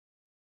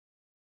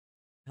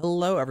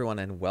Hello, everyone,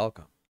 and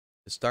welcome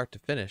to Start to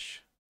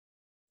Finish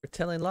for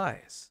Telling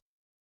Lies.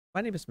 My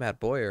name is Matt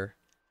Bowyer.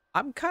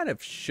 I'm kind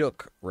of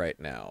shook right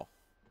now.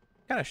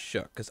 Kind of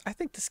shook because I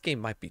think this game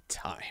might be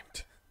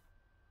timed.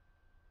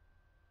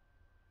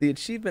 The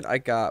achievement I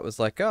got was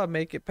like, oh,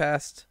 make it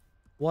past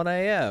 1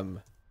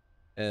 a.m.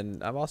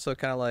 And I'm also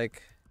kind of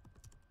like,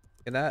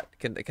 can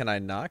I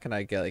not? Can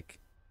I get like,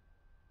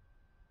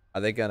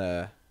 are they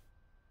gonna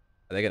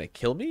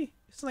kill me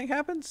if something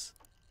happens?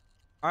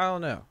 I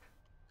don't know.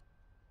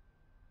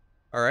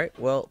 All right,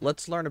 well,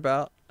 let's learn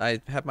about.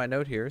 I have my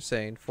note here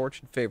saying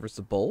fortune favors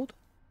the bold.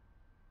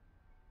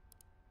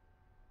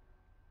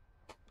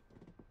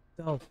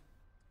 Oh,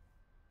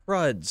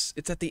 Ruds,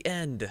 it's at the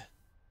end.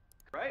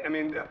 Right? I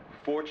mean,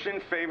 fortune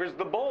favors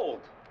the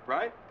bold,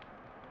 right?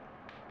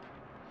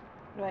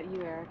 What about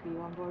you, Eric? Are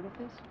you on board with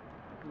this?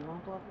 You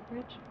want to blow up the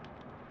bridge?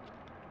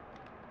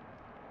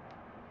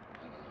 I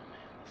don't know,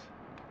 man.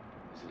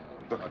 This isn't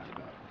what we Look, talked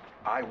about.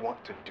 I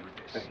want to do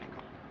this. There you go.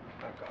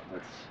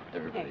 Let's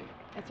everybody. Hey,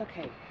 it's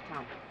okay,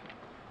 Tom.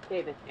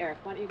 David, Eric,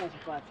 why don't you guys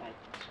go outside?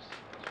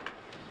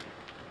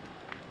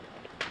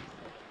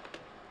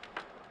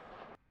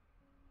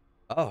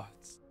 Oh,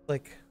 it's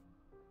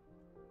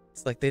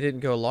like they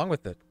didn't go along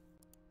with it.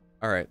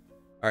 All right,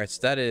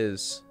 so that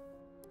is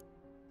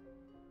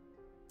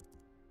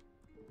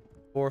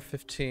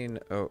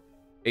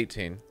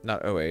 4:15:18,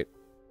 not 08,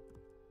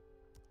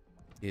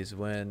 is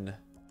when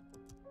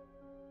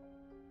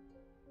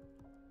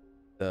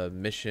the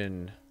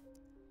mission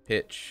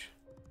pitch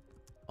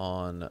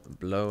on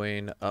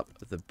blowing up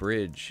the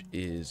bridge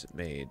is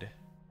made.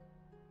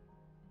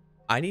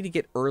 I need to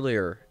get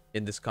earlier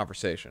in this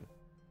conversation.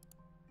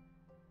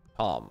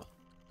 Tom.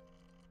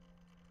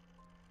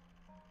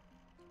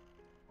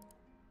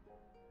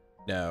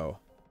 No.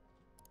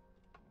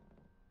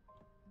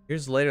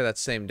 Here's later that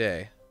same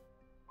day.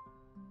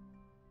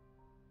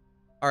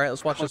 Alright,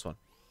 let's watch this one.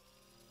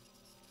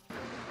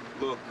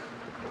 Look,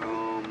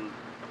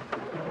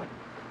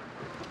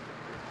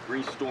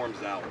 Green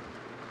Storm's out.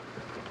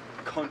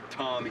 Cunt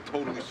Tom, he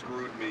totally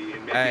screwed me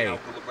and made me out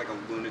to look like a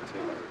lunatic.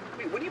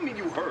 Wait, what do you mean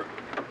you heard?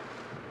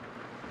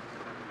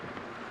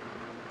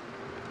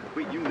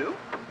 Wait, you knew?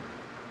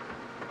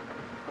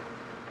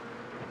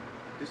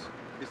 Is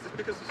this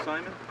because of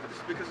Simon? This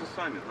is because of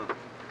Simon, huh?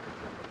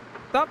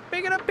 Stop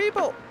picking up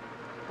people!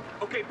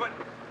 Okay, but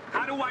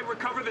how do I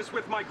recover this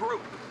with my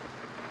group?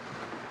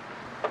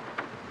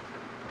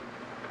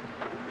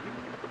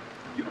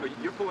 Are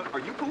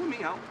you pulling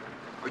me out?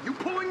 Are you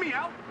pulling me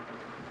out?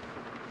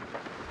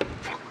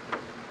 Fuck.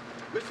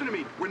 Listen to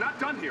me. We're not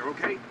done here,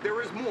 okay? There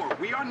is more.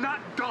 We are not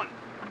done.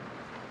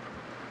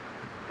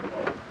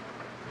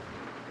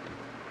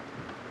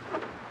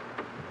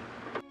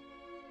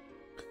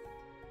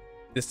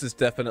 This is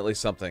definitely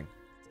something.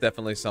 It's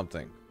definitely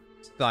something.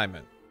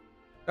 Simon.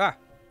 Ah!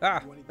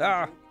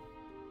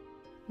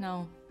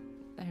 No,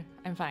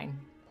 I'm fine.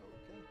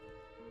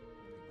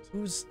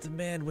 Who's the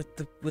man with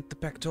the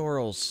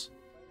pectorals?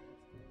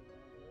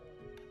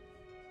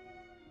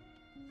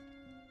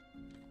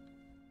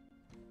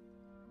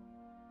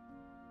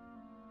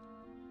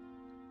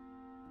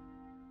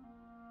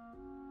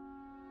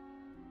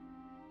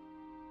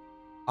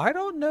 I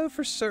don't know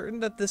for certain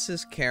that this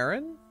is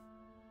Karen.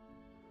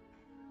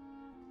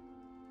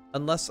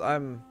 Unless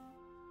I'm...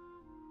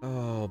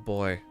 Oh,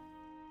 boy.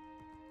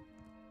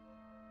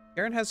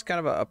 Karen has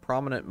kind of a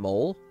prominent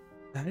mole.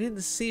 I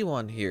didn't see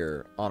one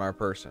here on our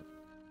person.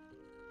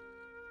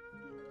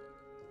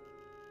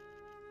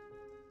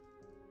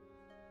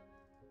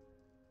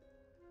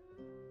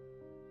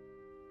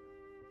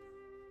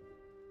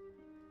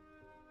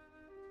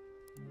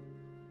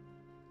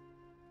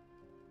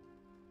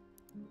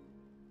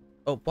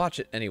 Oh, watch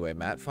it anyway,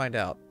 Matt. Find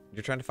out.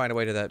 You're trying to find a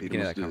way to that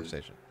beginning of that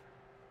conversation.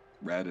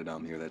 Ratted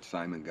I'm here, that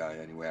Simon guy.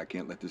 Anyway, I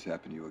can't let this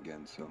happen to you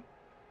again, so.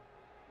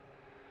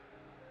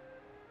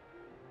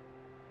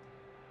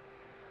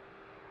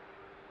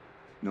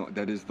 No,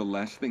 that is the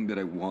last thing that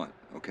I want,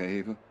 okay,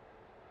 Ava?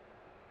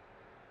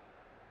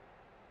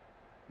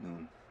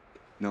 No.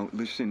 No,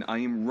 listen, I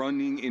am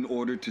running in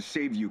order to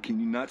save you. Can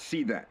you not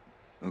see that?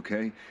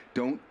 Okay?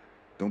 Don't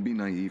be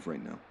naive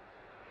right now.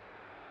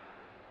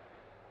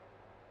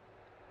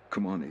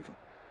 Come on, Ava.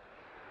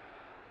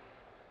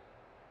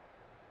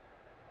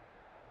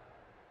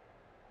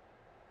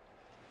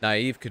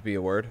 Naive could be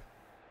a word.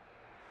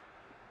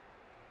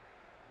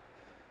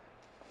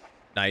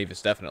 Naive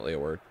is definitely a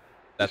word.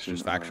 That's Listen,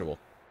 just factual.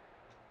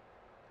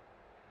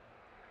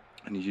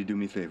 I need you to do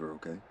me a favor,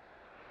 okay?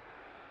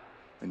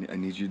 I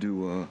need you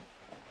to,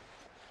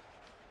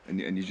 I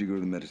need you to go to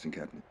the medicine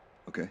cabinet,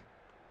 okay?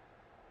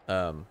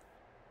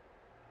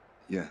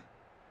 Yeah.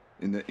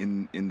 In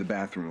the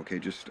bathroom, okay?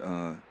 Just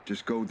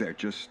go there.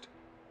 Just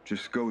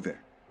go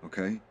there,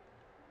 okay?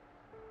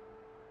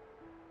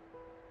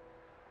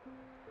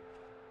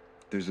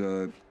 There's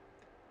a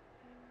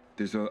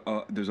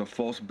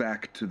false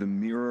back to the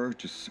mirror.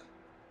 Just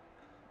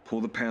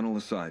pull the panel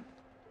aside,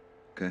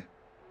 okay?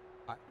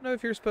 I don't know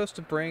if you're supposed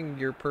to bring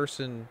your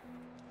person.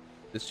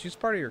 She's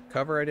part of your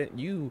cover. I didn't.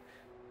 You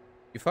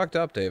fucked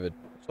up, David.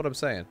 That's what I'm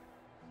saying.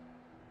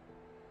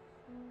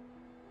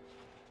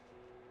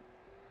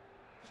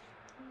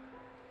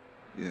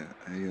 Yeah,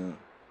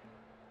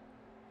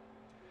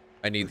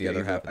 I need the okay,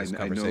 other Ava, half of this I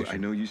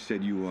conversation. know you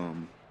said you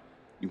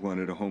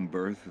wanted a home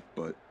birth,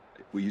 but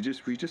will you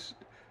just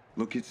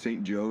look at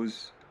St.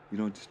 Joe's, you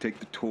know, just take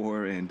the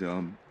tour and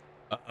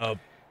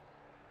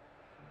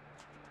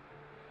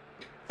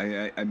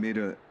I made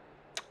a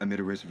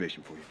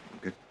reservation for you,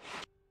 okay?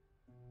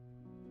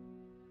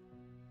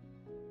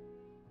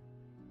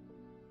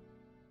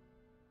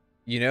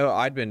 You know,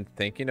 I'd been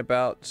thinking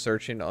about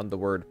searching on the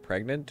word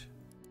pregnant,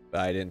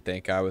 but I didn't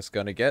think I was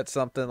gonna get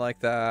something like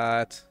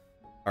that.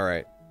 All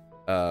right.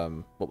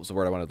 What was the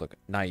word I wanted to look at?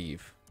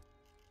 Naive.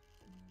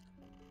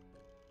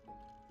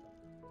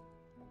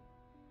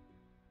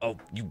 Oh,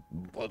 you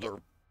mother.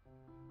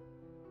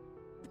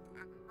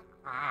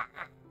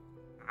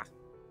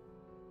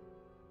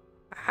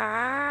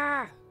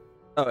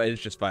 Oh,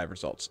 it's just 5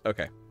 results.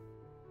 Okay.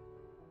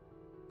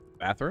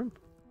 Bathroom?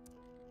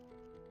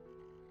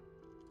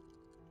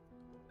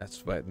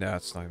 That's what. No,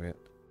 that's not it.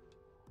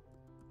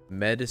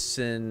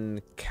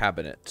 Medicine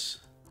cabinet.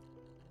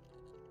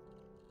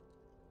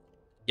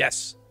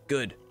 Yes.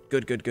 Good.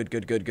 Good, good, good,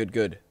 good, good, good,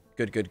 good.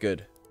 Good, good,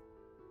 good.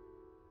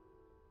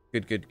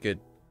 Good, good, good.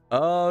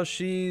 Oh,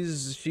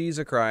 she's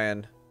a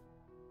crying.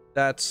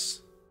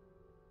 That's...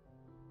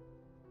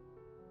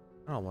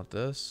 I don't want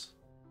this.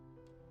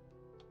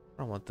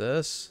 I don't want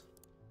this.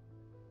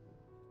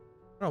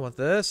 I don't want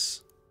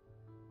this.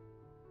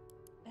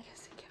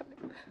 Medicine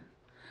cabinet.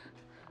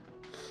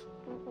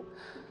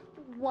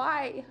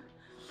 Why?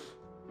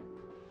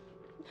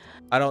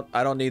 I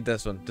don't need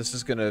this one. This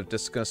is gonna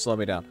slow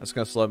me down. It's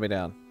gonna slow me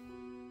down.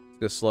 It's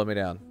gonna slow me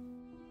down.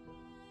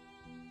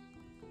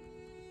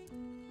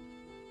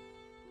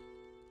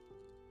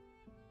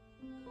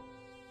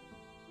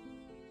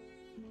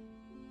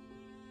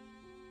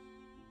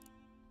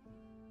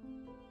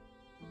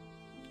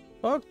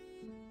 Oh.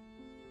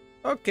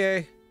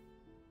 Okay.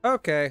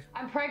 Okay.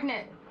 I'm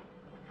pregnant.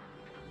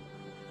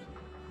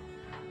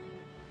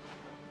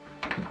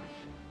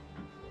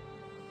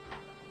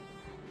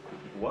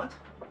 What?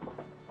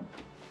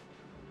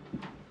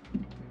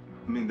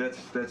 I mean, that's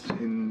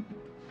in...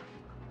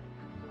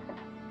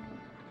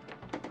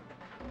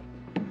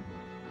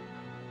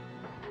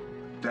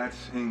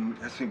 That's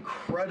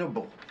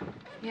incredible.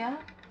 Yeah?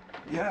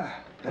 Yeah,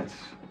 that's...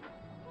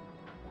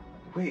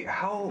 Wait,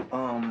 how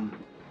long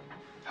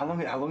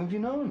have you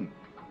known?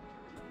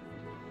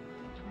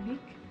 A week?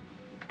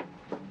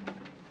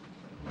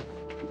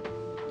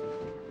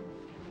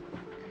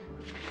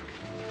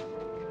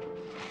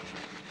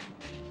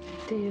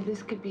 Dave,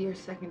 this could be your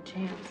second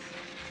chance.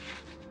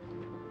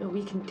 But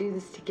we can do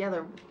this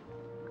together.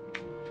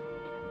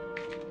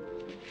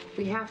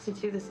 We have to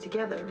do this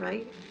together,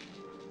 right?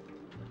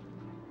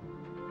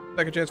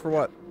 Second chance for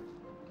what?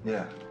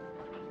 Yeah.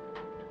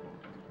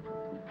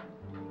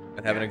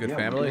 And having a good we'll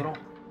family? do it all.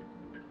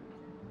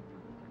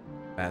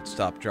 Matt,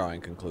 stop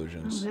drawing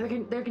conclusions. There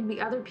can be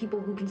other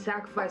people who can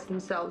sacrifice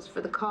themselves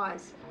for the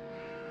cause.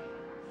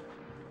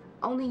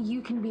 Only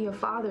you can be a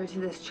father to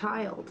this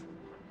child.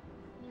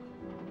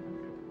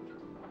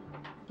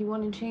 You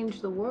want to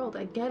change the world,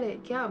 I get it,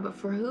 yeah, but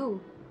for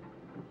who?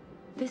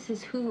 This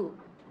is who.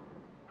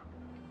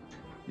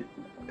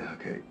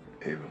 Okay,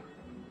 Ava.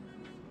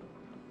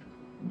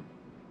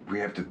 We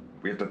have to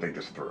think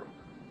this through,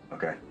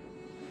 okay?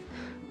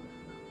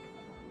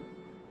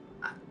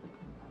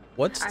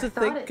 What's to I've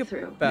thought think it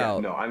through. about?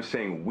 Yeah, no, I'm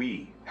saying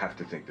we have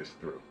to think this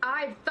through.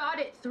 I've thought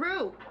it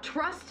through.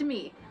 Trust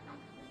me.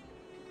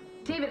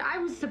 David, I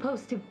was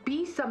supposed to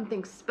be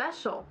something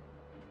special.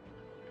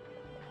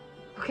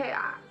 Okay,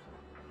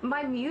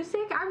 my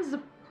music, I was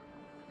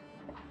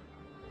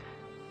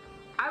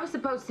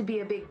supposed to be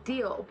a big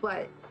deal,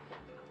 but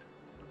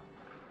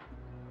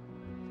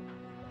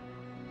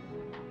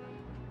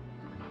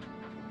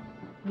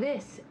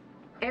this,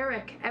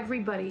 Eric,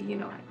 everybody, you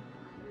know,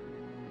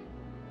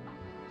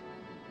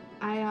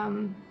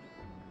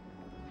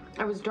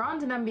 I was drawn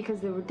to them because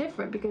they were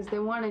different, because they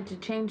wanted to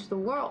change the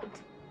world,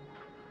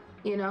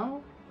 you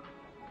know?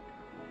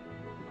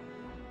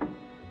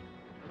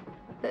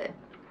 But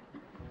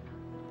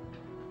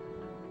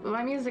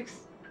my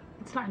music's,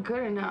 it's not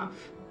good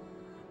enough.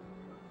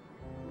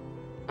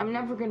 I'm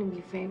never gonna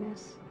be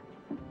famous.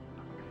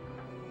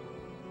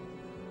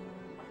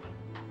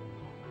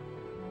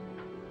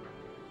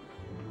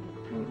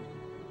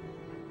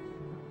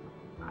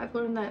 I've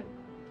learned that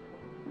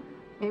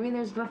maybe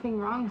there's nothing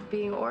wrong with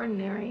being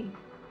ordinary.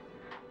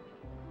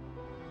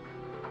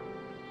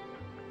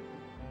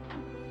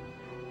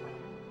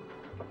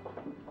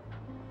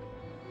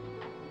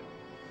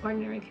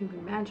 Ordinary can be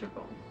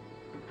magical.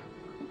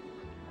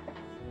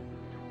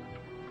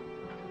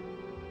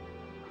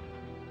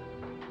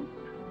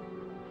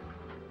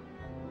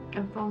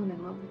 I've fallen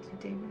in love with you,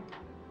 David.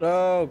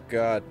 Oh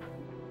God.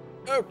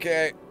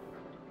 Okay.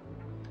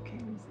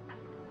 Okay,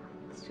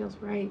 this feels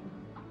right.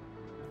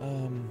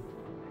 Oh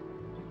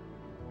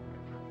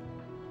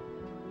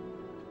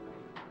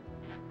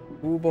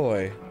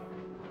boy.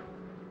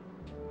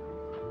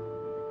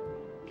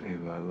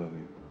 Ava, I love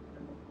you.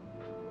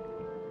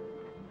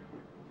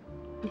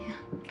 Yeah.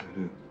 I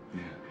do.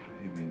 Yeah.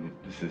 I mean,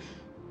 this is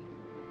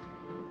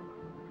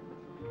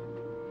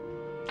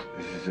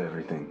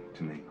everything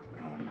to me.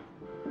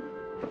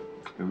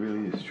 It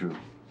really is true.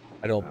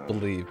 I don't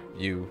believe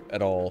you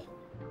at all.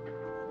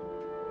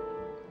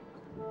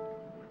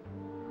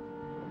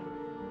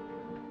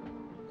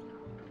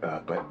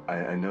 But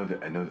I know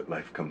that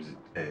life comes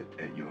at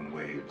you in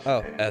waves.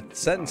 Oh, and, the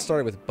sentence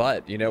started with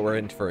 "but." You know we're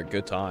in for a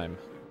good time.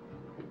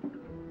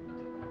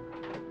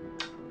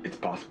 It's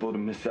possible to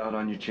miss out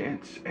on your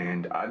chance,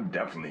 and I've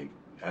definitely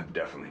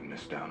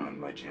missed out on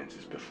my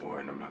chances before,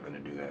 and I'm not going to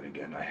do that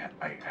again. I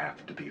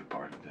have to be a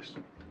part of this.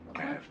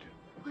 I have to.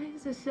 Why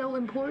is this so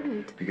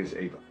important? Because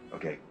Ava,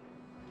 okay,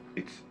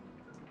 it's.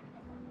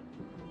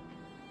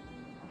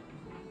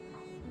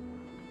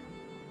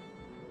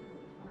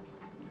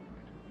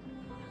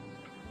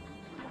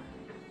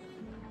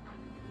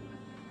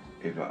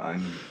 Ava,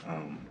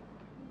 I'm.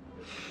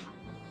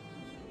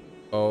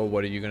 Oh,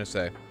 what are you gonna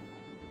say?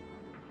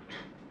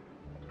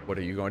 What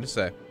are you going to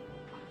say?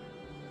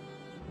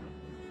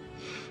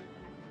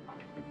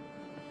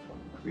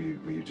 Will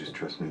you just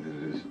trust me that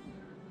it is?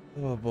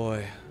 Oh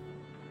boy.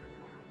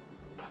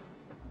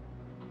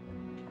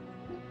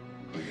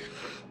 Please.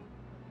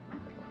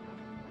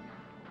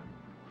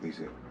 Please,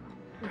 Ava.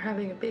 We're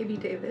having a baby,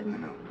 David. I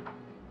know.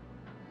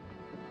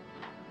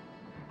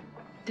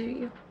 Do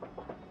you?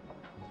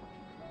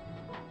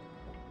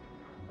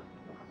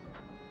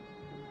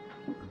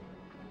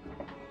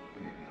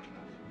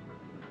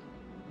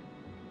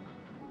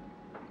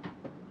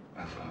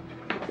 I love you.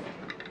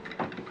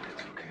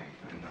 It's okay.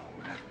 I know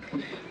what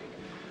happened.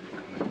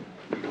 Come on.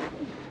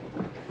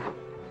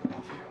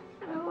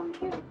 I love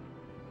you. I love you.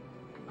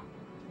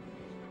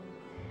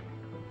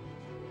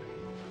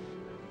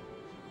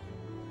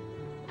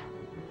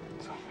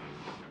 It's over.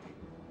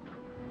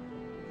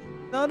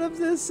 None of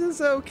this is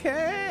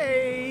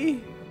okay.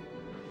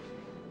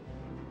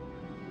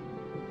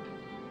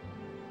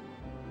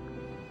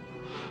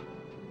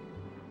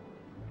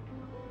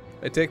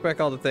 I take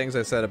back all the things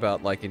I said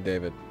about liking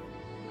David.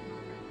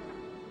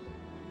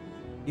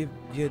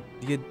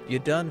 You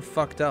done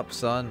fucked up,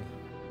 son.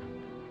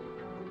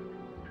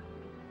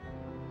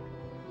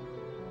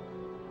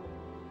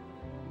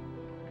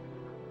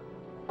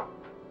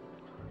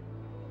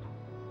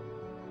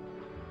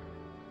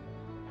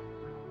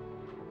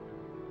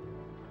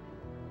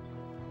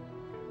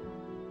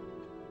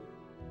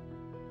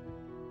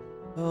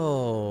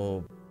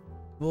 Oh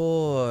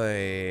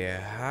boy,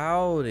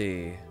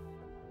 howdy.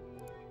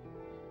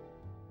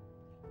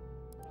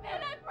 Man,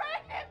 I'm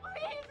pregnant,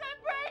 please! I'm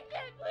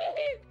pregnant,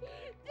 please!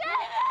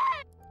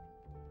 David!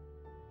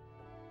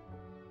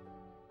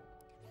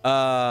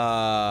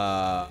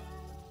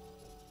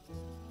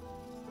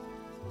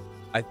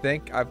 I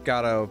think I've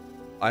gotta...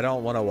 I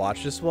don't want to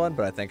watch this one,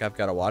 but I think I've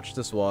gotta watch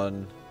this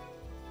one.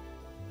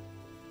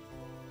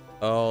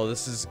 Oh,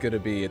 this is gonna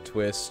be a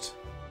twist.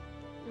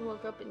 I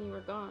woke up and you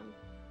were gone.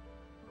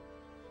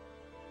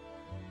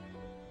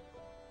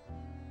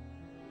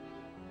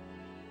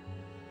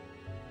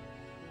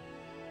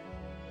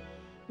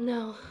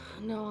 No,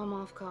 I'm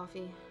off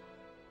coffee.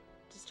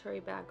 Just hurry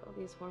back. All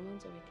these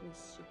hormones are making me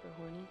super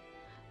horny.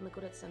 And look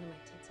what it's done to my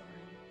tits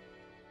already.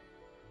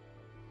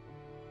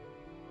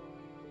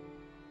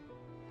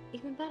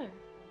 Even better.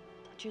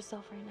 Touch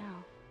yourself right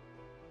now.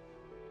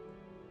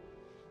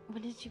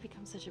 When did you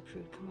become such a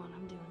prude? Come on,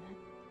 I'm doing it.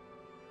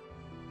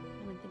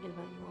 I've been thinking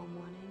about you all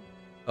morning.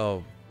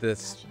 Oh,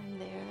 this... Imagine I'm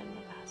there in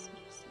the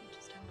passenger seat,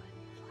 just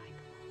letting you fly.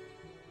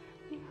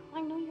 Come on.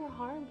 I know you're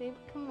hard, babe.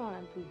 Come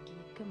on, Pookie.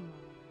 Come on.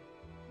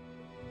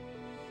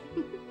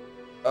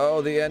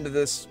 Oh, the end of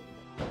this.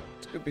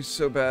 It's gonna be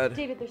so bad.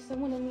 David, there's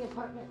someone in the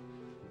apartment.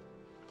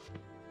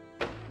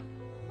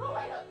 Oh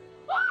my god!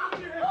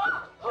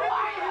 Who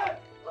are you?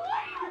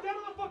 Get down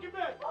on the fucking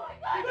bed! Oh my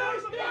god!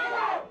 Face me David!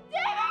 down!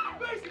 David!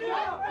 Face me I'm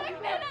down!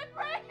 pregnant! I'm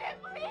pregnant!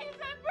 Please!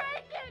 I'm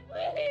pregnant!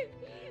 Please!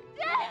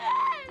 David!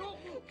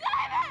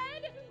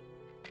 David!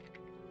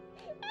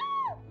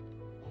 Ah!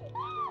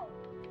 Ah!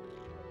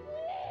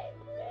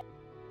 Please!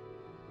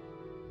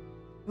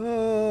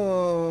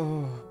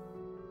 Oh.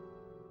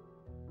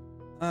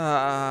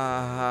 Ah.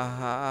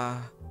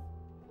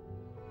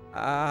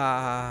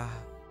 Ah.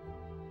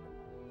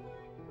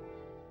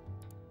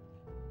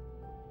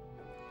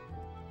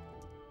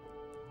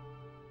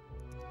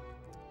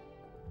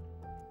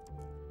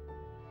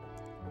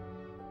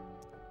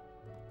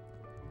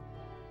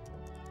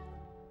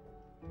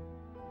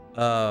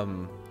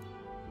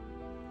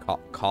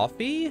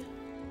 Coffee?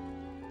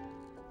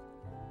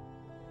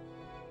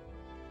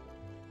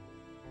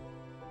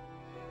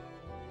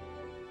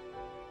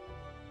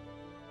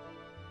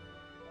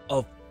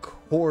 Of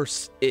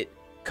course it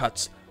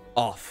cuts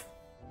off.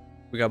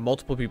 We got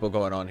multiple people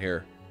going on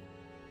here.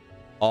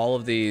 All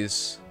of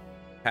these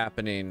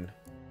happening.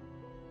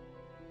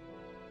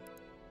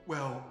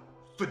 Well,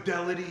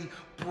 fidelity,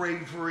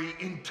 bravery,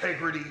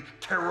 integrity,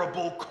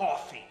 terrible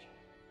coffee.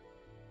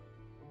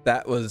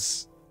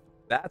 That's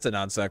a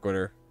non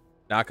sequitur.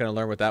 Not gonna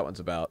learn what that one's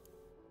about.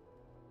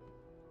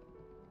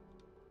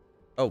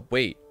 Oh,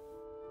 wait.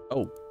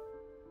 Oh.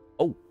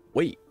 Oh,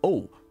 wait.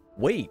 Oh,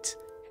 wait.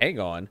 Hang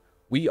on.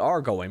 We are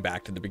going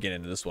back to the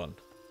beginning of this one.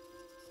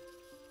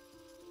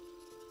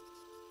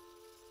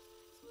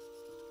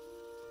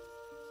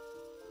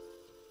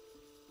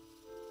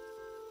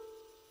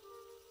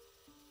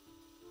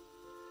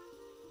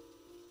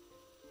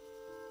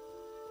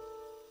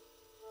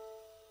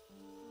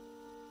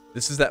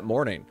 This is that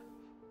morning.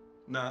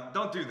 Nah,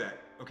 don't do that,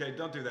 okay?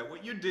 Don't do that.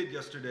 What you did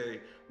yesterday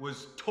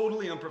was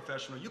totally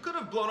unprofessional. You could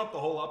have blown up the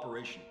whole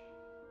operation.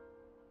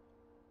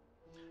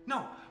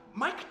 No,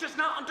 Mike does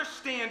not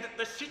understand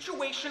the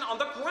situation on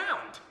the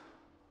ground.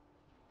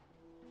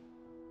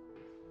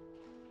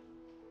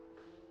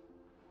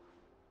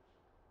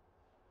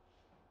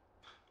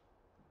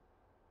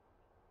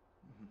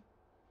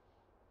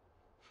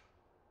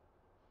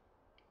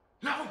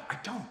 No, I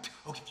don't.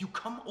 Oh, if you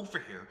come over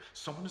here,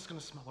 someone is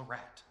gonna smell a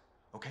rat.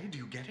 Okay, do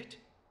you get it?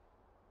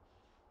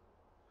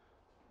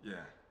 Yeah.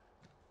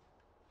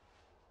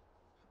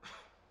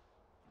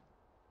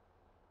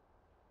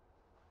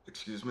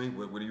 Excuse me?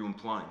 What are you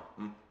implying?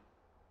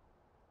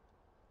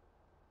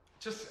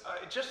 Just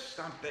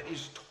stop. That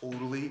is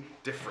totally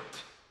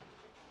different.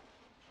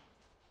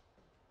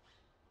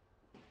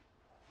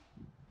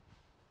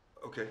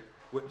 Okay.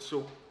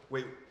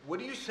 Wait, what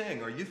are you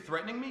saying? Are you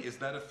threatening me? Is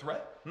that a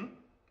threat?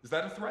 Is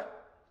that a threat?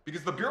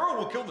 Because the Bureau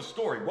will kill the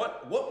story.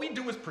 What we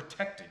do is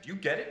protected. You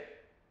get it?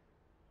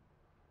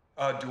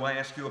 Do I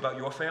ask you about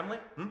your family?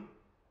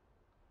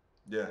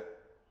 Yeah.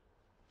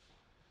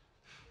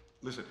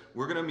 Listen,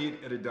 we're gonna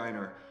meet at a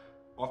diner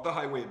off the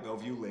highway at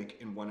Bellevue Lake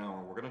in 1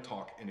 hour. We're gonna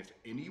talk, and if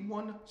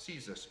anyone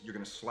sees us, you're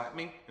gonna slap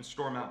me and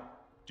storm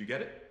out. Do you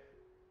get it?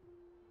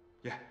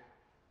 Yeah.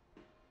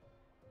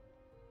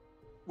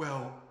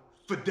 Well,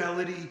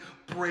 fidelity,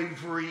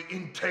 bravery,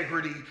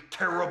 integrity,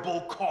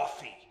 terrible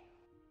coffee.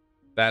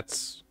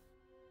 That's...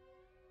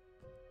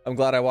 I'm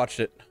glad I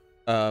watched it.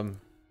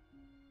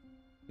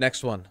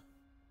 Next one.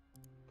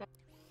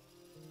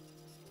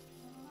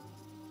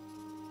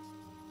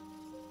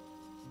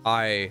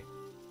 I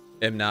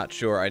am not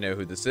sure I know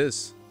who this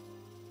is.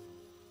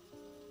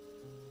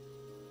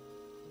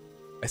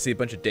 I see a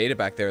bunch of data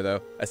back there,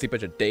 though. That's a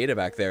bunch of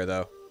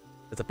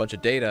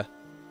data.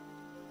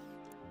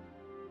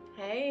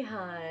 Hey,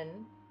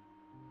 hon.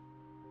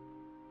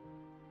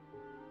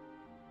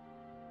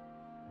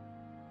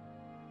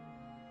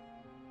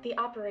 The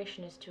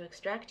operation is to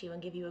extract you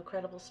and give you a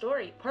credible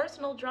story.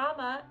 Personal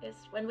drama is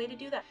one way to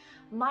do that.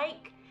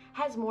 Mike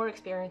has more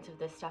experience of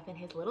this stuff in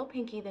his little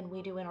pinky than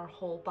we do in our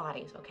whole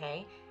bodies,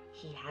 okay?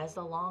 He has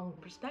a long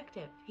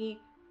perspective. He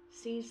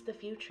sees the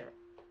future.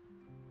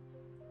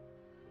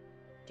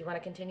 Do you want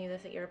to continue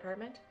this at your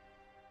apartment?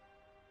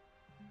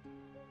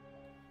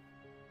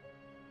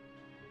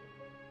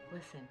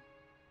 Listen,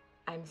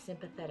 I'm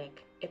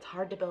sympathetic. It's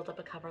hard to build up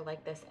a cover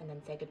like this and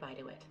then say goodbye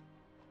to it.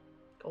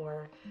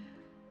 Or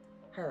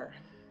her.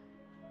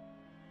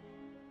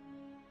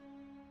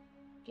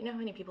 Do you know how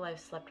many people I've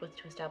slept with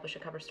to establish a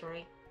cover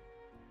story?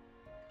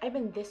 I've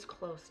been this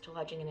close to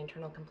lodging an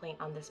internal complaint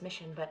on this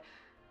mission, but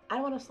I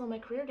don't want to slow my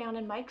career down,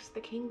 and Mike's the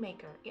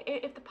kingmaker.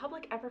 If the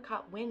public ever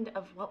caught wind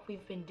of what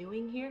we've been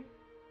doing here,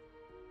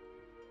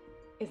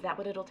 is that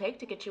what it'll take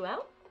to get you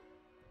out?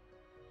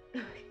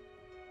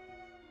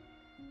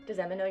 Does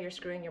Emma know you're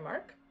screwing your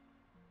mark?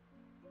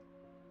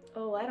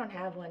 Oh, I don't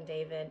have one,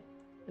 David.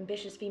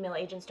 Ambitious female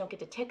agents don't get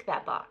to tick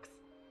that box.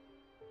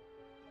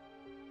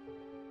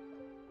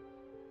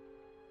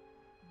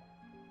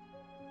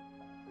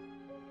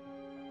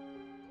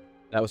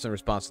 That was in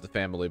response to the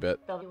family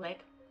bit. Bellevue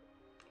Lake.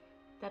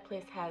 That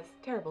place has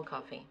terrible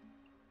coffee.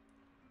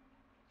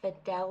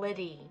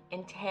 Fidelity,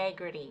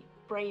 integrity,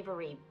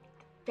 bravery,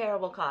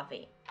 terrible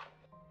coffee.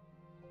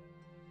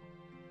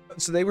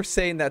 So they were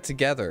saying that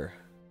together.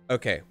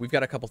 Okay, we've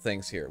got a couple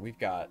things here. We've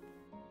got...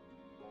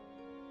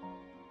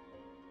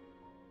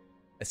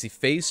 I see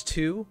phase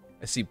 2.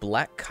 I see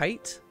black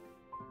kite.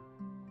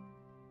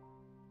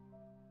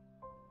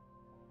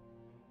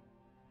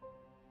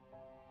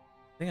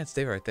 I think that's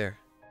Dave right there.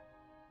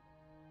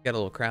 Got a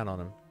little crown on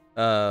him.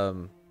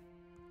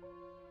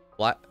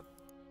 Black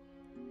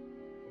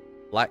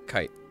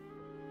kite.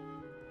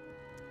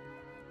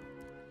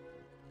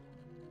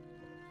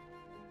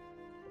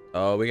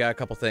 Oh, we got a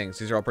couple things.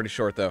 These are all pretty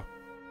short, though.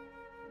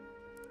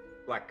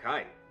 Black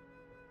kite?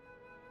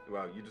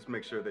 Well, you just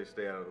make sure they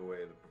stay out of the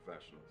way of the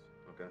professionals,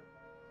 okay?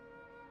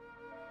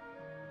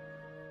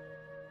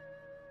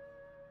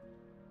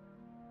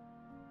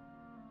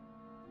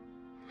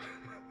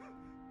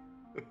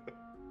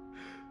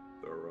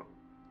 Thorough.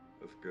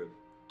 That's good.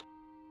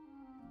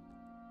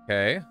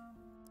 Okay.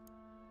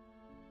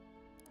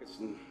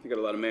 You got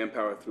a lot of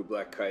manpower through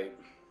Black Kite.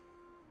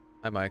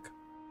 Hi, Mike.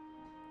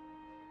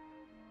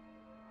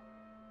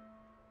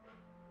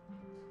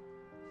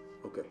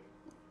 Okay.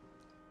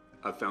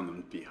 I found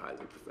them to be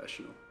highly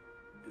professional,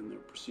 and their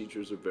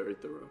procedures are very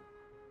thorough.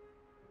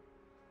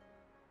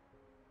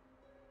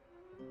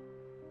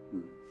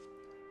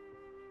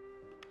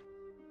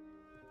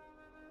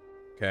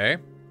 Okay.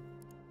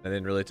 That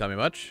didn't really tell me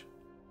much.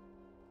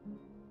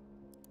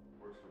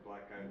 Works for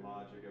Black Kite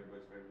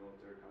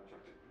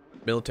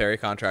Military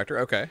contractor.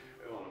 Okay.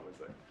 Hold on one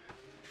second.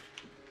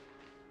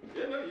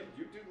 Yeah, no,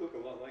 you do look a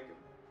lot like him.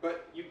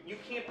 But you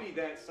can't be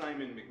that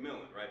Simon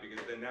McMillan, right?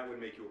 Because then that would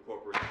make you a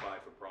corporate spy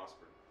for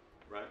Prosper,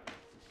 right?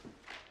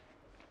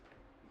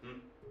 Hmm?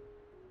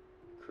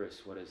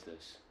 Chris, what is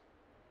this?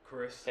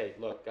 Chris? Hey,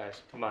 look,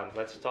 guys, come on,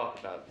 let's talk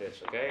about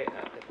this, okay?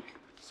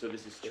 So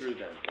this is true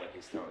then, what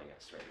he's telling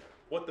us right now.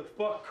 What the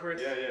fuck,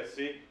 Chris? Yeah,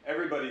 see?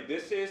 Everybody,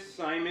 this is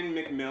Simon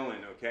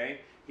McMillan,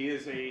 okay? He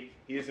is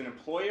an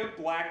employee of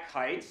Black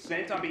Kite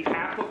sent on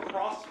behalf of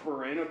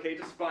Prosperin, okay,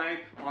 to spy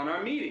on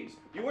our meetings.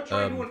 You were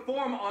trying to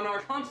inform on our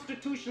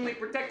constitutionally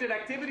protected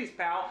activities,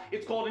 pal.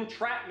 It's called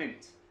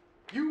entrapment.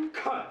 You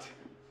cunt!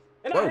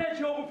 And I had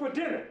you over for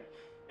dinner.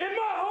 In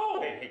my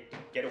home! Hey,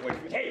 get away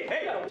from me.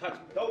 Hey, don't touch me.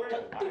 Don't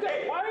touch me.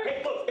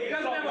 Hey, look, he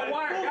doesn't have a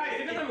wire, guys.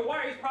 He doesn't have a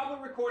wire. He's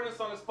probably recording us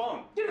on his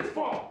phone. Get his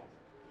phone.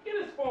 Get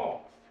his phone.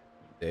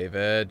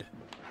 David.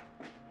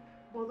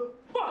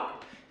 Motherfucker!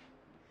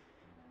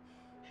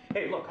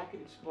 Hey, look, I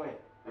can explain.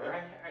 All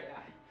right?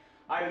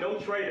 I'm no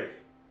traitor.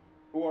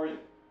 Who are you?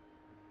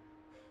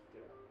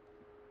 Get out.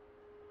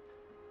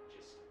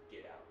 Just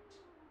get out.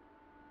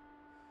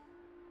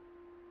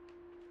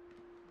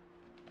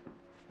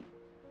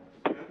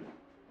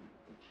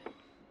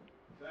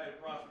 That a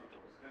Prosper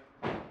course,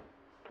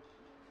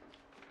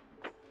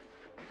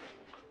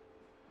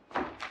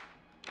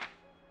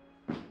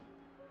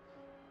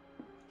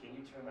 Can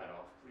you turn that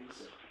off,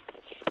 please?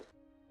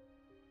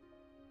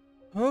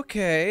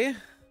 Okay.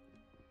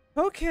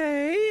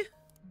 Okay.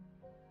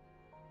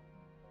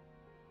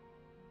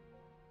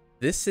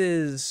 This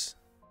is...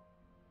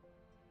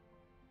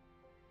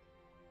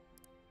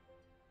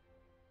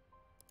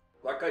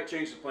 Black Kite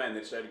changed the plan. They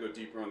decided to go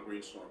deeper on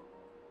Greenstorm.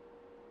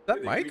 Is that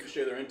They Mike? agreed to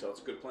share their intel.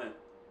 It's a good plan.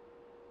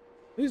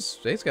 He's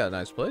got a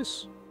nice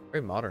place.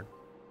 Very modern.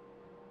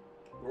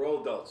 We're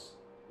all adults.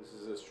 This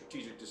is a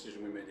strategic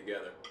decision we made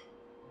together.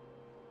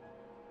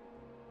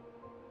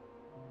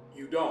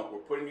 You don't. We're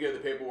putting together the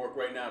paperwork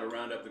right now to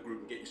round up the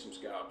group and get you some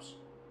scalps.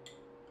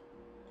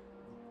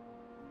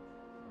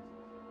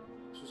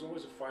 This was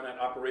always a finite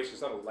operation.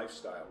 It's not a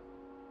lifestyle.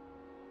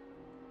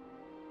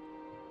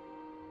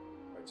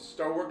 All right, just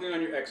start working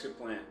on your exit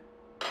plan.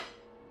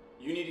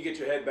 You need to get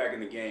your head back in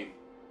the game.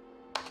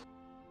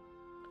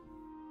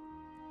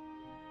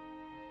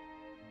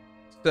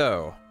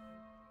 So,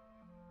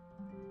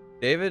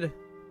 David,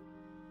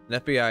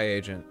 an FBI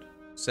agent,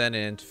 sent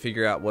in to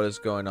figure out what is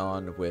going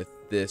on with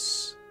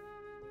this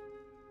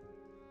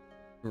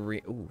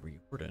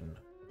Riordan.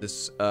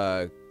 This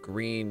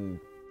green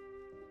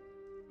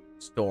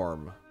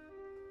storm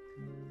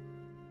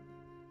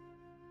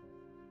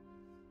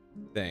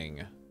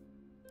thing.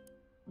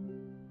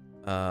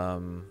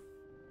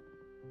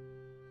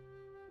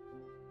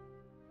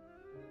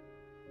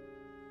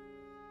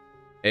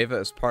 Ava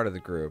is part of the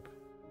group.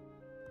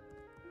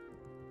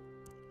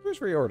 Where's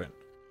Riordan?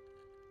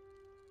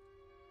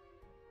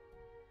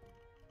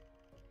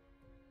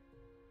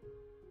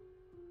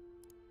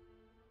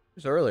 It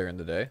was earlier in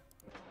the day.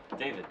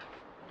 David,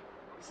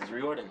 this is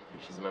Riordan.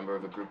 She's a member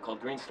of a group called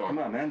Greenstorm. Come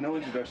on, man. No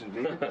introduction,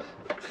 David.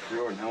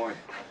 Riordan, how are you?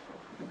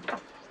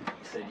 You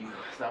said you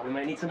thought we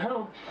might need some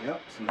help.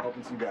 Yep, some help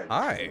and some guidance.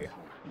 Hi.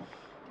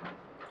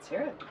 Let's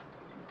hear it.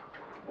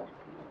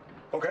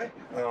 Okay,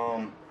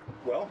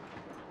 well,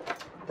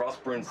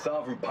 Prosperin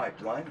Salvu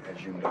pipeline,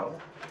 as you know,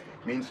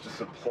 means to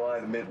supply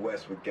the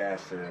Midwest with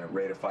gas at a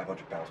rate of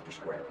 500 pounds per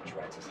square inch,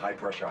 right? It's this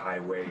high-pressure,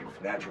 high-wave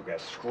natural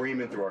gas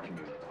screaming through our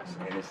communities,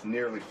 and it's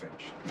nearly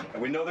finished.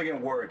 And we know they're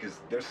getting worried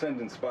because they're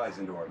sending spies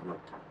into our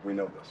group. We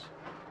know this.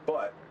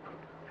 But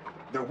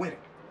they're winning.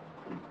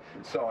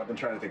 So I've been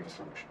trying to think of a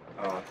solution.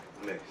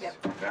 Liz.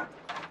 Yep. Yeah?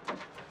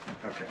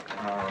 Okay,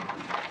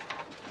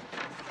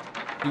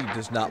 He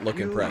does not look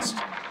impressed.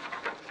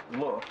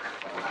 Look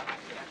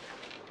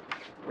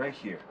right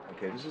here,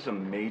 okay? This is a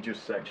major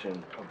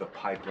section of the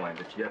pipeline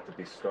that's yet to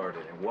be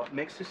started. And what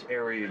makes this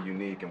area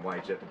unique and why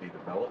it's yet to be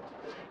developed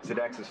is that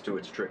access to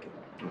it's tricky,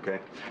 okay?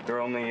 There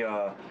are only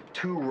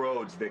 2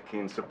 roads that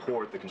can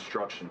support the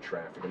construction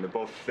traffic, and they're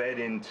both fed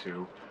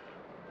into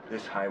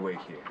this highway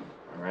here,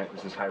 all right?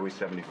 This is Highway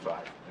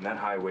 75, and that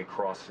highway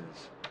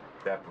crosses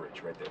that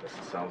bridge right there. That's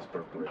the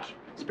Salisbury Bridge.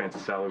 It spans the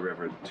Sally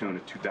River to the tune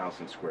of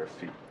 2,000 square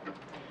feet.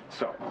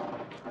 So,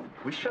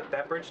 we shut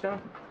that bridge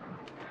down,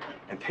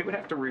 and they would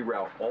have to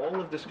reroute all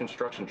of this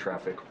construction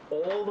traffic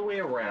all the way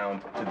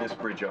around to this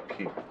bridge up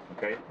here,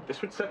 okay?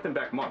 This would set them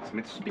back months. I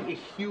mean, this would be a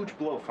huge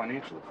blow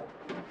financially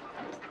for them.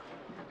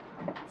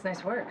 It's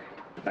nice work.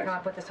 You Thanks. come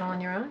up with this all on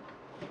your own?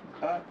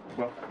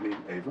 Well, me,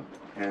 Ava,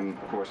 and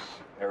of course,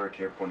 Eric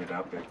here pointed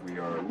out that we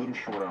are a little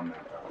short on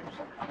manpower.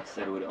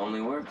 Said it would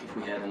only work if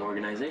we had an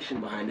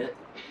organization behind it.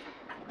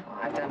 Well,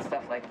 I've done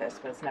stuff like this,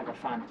 but it's never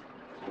fun.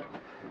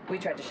 We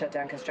tried to shut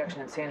down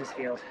construction in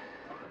Sandusfield.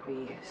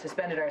 We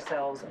suspended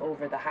ourselves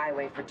over the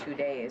highway for 2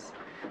 days.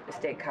 The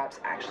state cops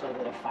actually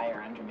lit a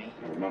fire under me.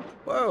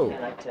 Whoa. They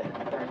like to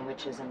burn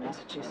witches in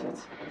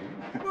Massachusetts.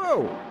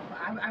 Whoa.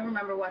 I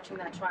remember watching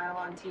that trial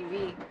on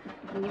TV.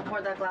 When you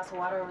poured that glass of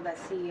water over that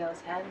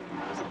CEO's head,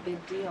 that was a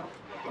big deal.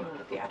 You know,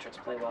 the theatrics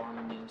play well on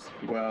the news.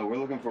 Well, we're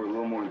looking for a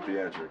little more than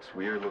theatrics.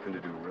 We are looking to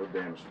do real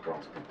damage to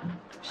Boston.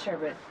 Sure,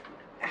 but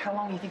how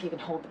long do you think you can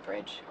hold the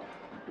bridge?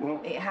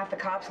 Well, Half the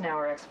cops now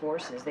are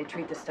ex-forces. They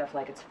treat this stuff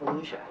like it's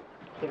Fallujah.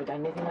 You ever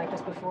done anything like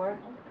this before?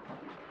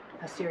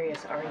 How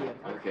serious are you?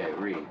 Okay,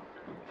 Reed.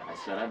 I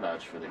said I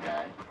vouched for the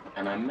guy,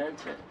 and I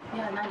meant it.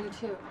 Yeah, and I do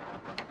too.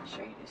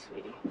 Sure you do,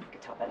 sweetie. I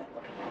could tell by that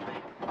look in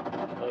your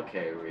eye.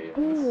 Okay, Reed.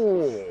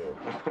 Ooh.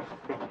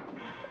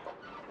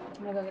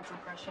 I'm gonna go get some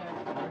fresh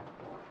air.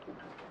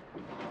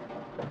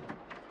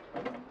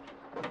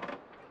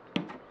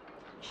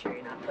 Sure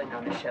you're not putting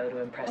on a show to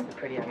impress the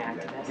pretty young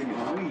activist? Give me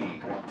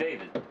Reed.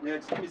 David, Yeah,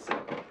 just give me a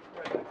second.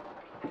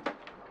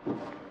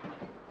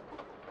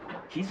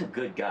 he's a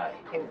good guy.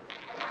 Hey,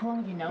 how long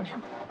have you known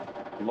him?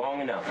 Long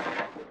enough.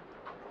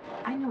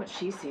 I know what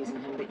she sees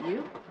in him, but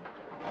you?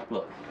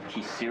 Look,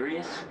 he's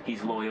serious,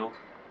 he's loyal,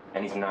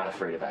 and he's not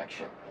afraid of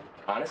action.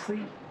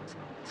 Honestly,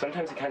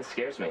 sometimes it kind of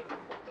scares me.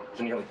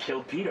 He nearly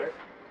killed Peter.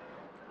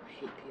 I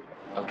hate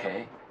Peter.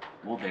 Okay,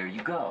 well, there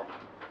you go.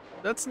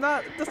 That's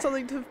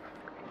something to...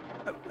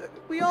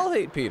 we all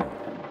hate Peter.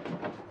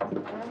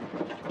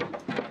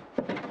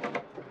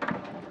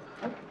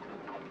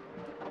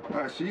 All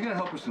right, so you're gonna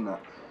help us in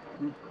that?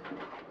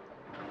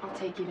 I'll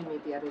take you to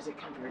meet the others at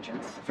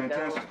Convergence.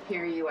 Fantastic. They'll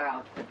hear you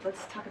out. But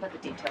let's talk about the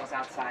details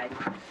outside.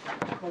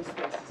 Close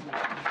spaces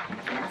now.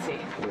 Nancy.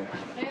 Yeah.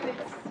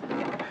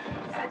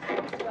 Hey,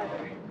 it's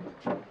weather.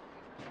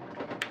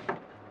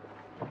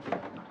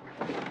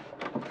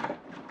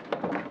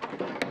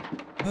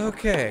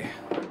 Okay.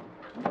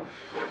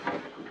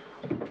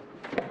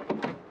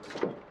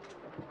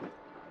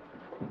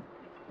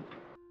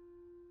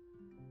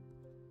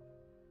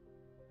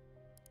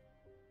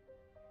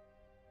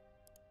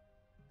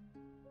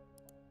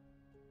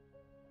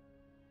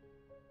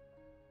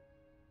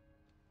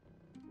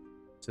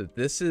 So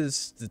this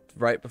is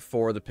right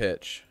before the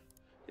pitch.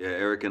 Yeah,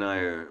 Eric and I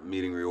are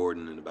meeting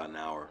Riordan in about an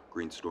hour.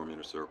 Greenstorm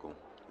Inner Circle.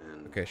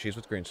 And Okay, she's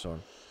with Greenstorm.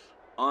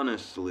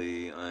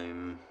 honestly,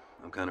 I'm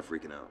kind of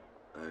freaking out.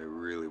 I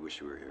really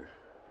wish you were here.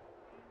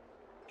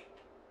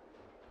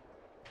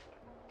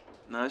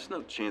 No, there's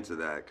no chance of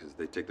that because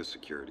they take the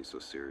security so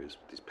serious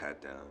with these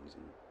pat downs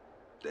and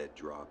dead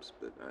drops.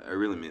 But I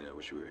really mean it. I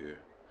wish you were here.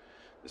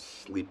 This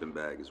sleeping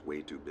bag is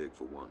way too big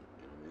for one.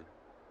 You know what I mean?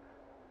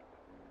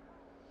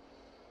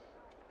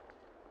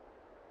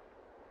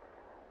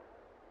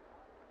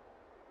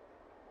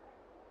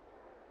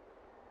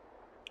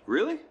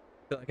 Really?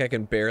 I feel like I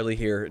can barely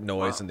hear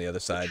noise Wow, on the other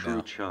side a true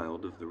now.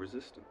 child of the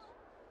resistance.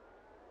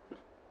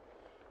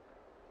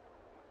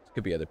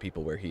 Could be other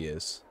people where he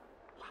is.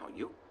 Wow,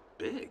 you're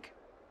big.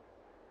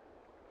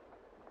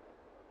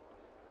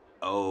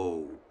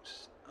 Oh,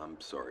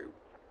 I'm sorry.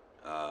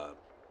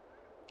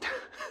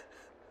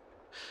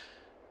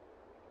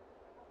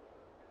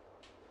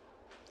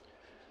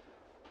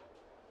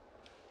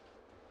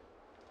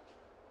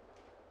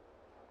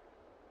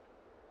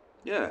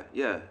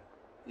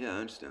 Yeah, I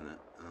understand that.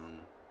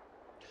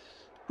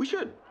 We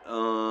should.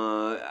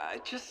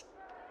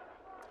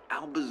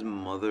 Alba's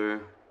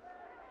mother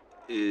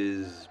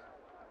is,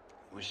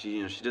 well,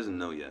 she doesn't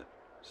know yet,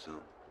 so.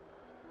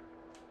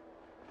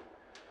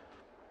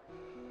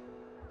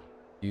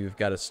 You've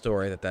got a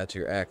story that's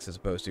your ex as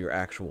opposed to your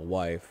actual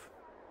wife.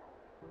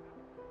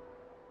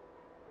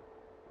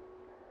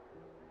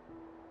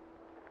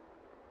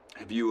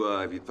 Have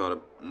you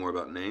thought more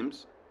about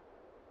names?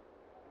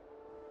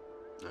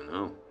 I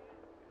know.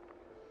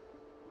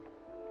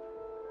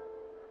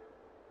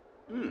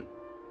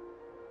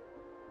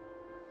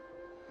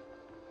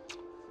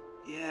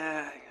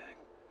 Yeah,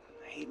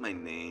 I hate my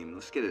name.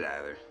 Let's get it out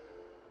of there.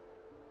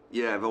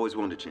 Yeah, I've always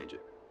wanted to change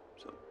it,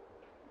 so.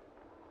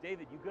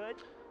 David, you good?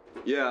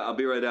 Yeah, I'll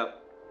be right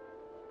out.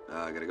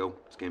 I gotta go.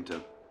 It's game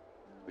time.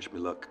 Wish me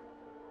luck.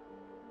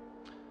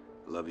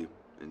 I love you.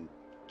 And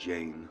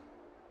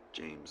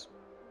James.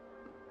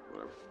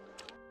 Whatever.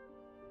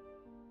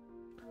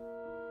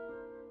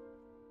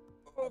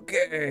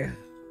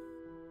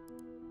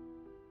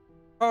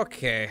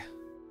 Okay.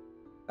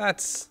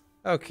 That's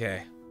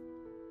okay.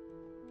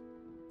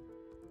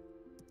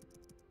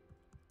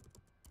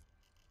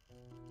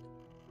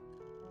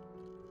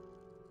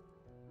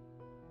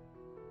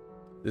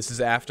 This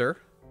is after.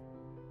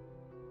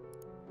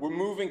 We're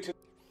moving to...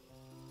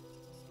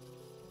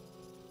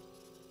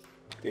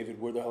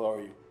 David, where the hell are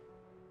you?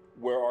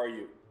 Where are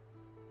you?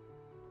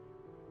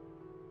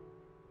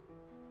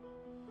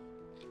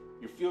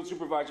 Your field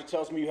supervisor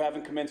tells me you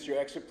haven't commenced your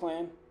exit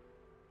plan.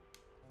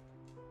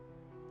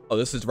 Oh,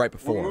 this is right We're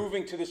before.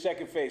 moving to the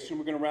second phase. Soon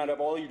we're going to round up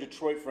all your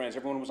Detroit friends.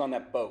 Everyone who was on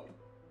that boat.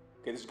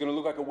 Okay, this is going to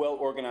look like a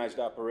well-organized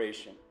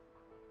operation.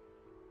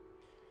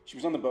 She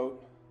was on the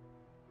boat.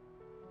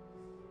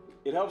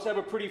 It helps to have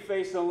a pretty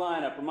face in the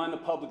lineup. Remind the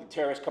public the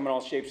terrorists come in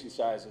all shapes and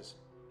sizes.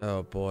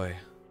 Oh boy.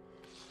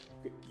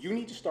 Okay, you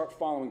need to start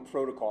following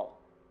protocol.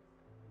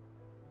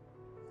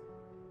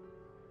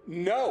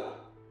 No!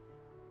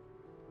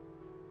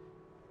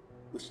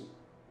 Listen.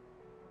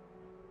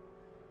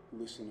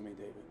 Listen to me,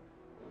 David.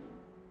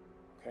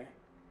 Okay?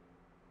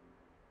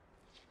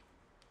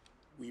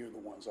 We are the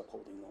ones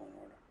upholding law and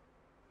order.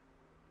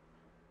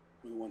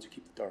 We're the ones who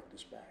keep the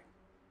darkness back.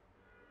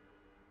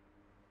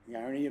 The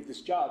irony of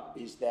this job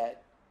is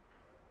that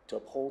to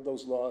uphold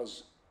those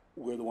laws,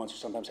 we're the ones who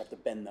sometimes have to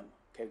bend them.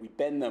 Okay? We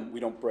bend them, we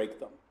don't break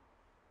them.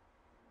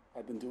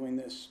 I've been doing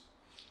this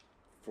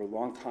for a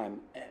long time,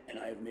 and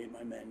I have made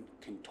my men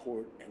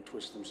contort and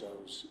twist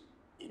themselves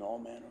in all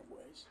manner of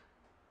ways.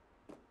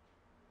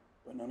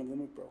 But none of them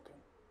have broken.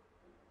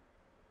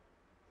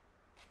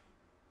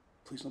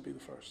 Please don't be the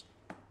first.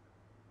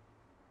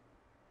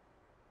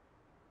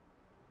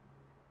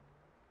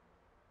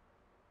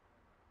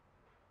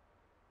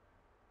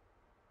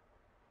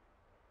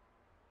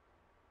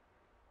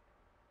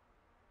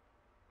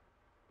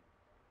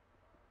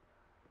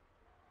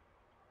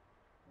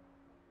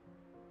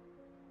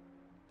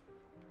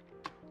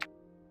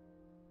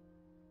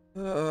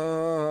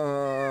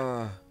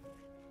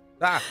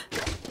 Ah!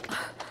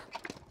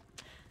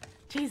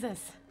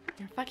 Jesus,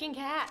 you're a fucking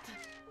cat.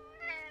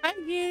 Hi,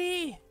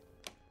 kitty.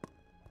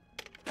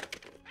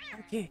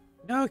 Okay,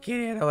 no,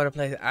 kitty. I don't want to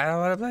play. I don't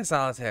want to play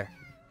solitaire.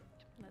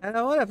 I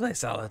don't want to play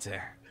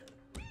solitaire.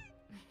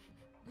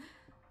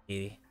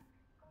 Kitty.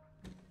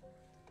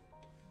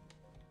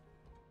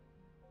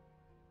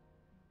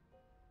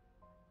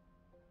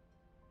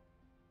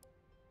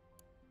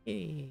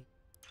 Kitty.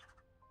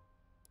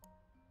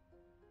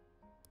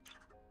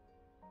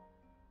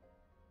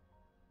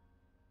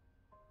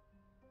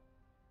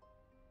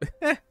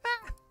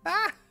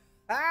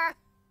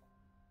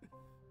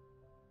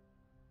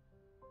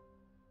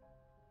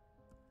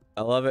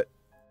 I love it.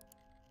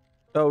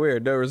 Oh,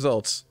 weird. No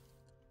results.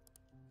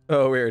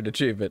 Oh, weird.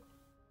 Achievement.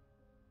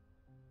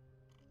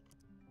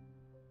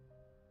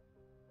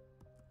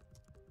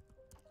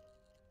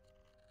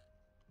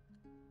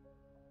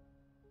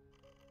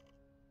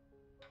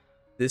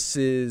 This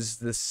is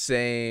the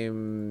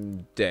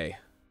same day.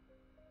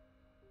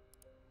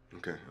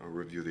 Okay, I'll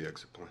review the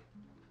exit plan.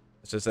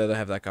 It's just that I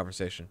have that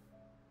conversation.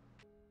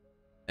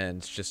 And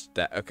it's just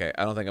that. Okay,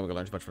 I don't think I'm gonna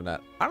learn too much from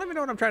that. I don't even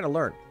know what I'm trying to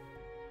learn.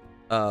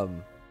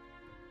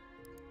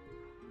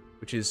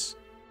 Which is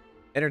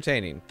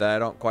entertaining, that I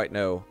don't quite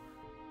know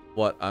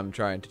what I'm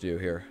trying to do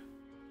here.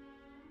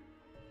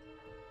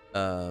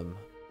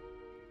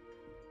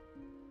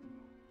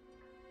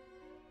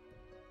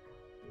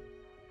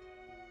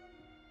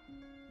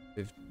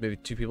 Maybe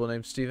two people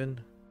named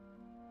Steven.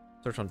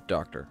 Search on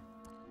Doctor.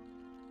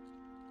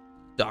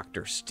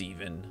 Dr.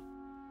 Steven.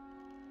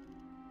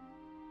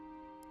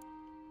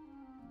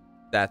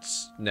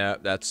 That's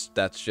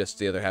just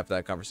the other half of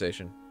that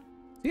conversation.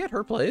 Is he at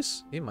her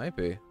place? He might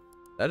be.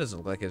 That doesn't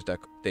look like his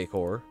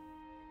decor.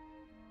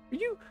 Are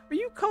you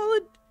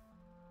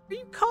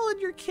calling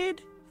your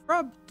kid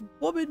from the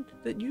woman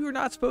that you are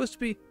not supposed to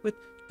be with,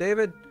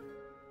 David?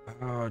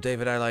 Oh,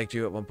 David, I liked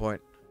you at one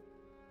point.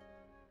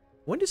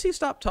 When does he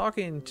stop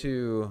talking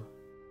to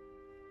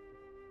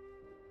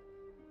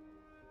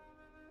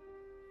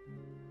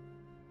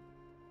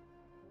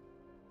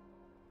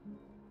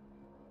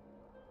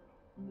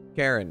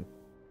Karen?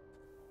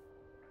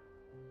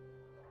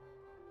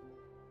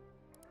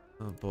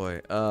 Oh boy.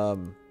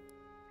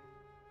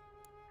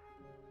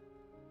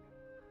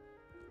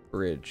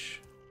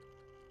 Bridge.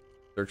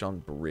 Search on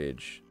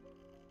bridge.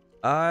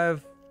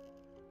 I've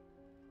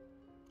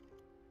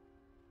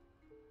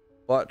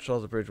watched all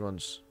the bridge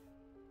ones.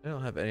 I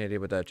don't have any idea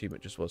what that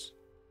achievement just was.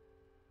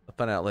 I'll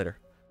find out later.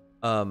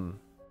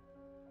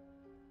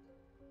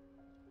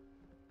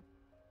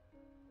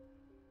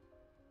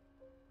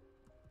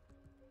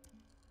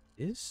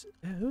 Who's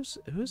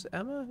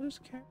Emma? Who's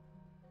Karen?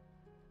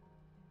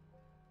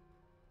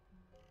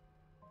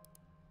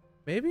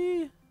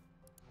 Maybe?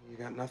 You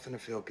got nothing to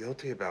feel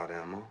guilty about,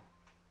 Emma.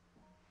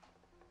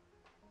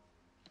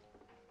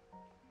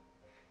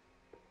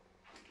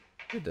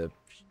 Get the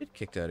shit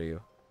kicked out of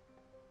you.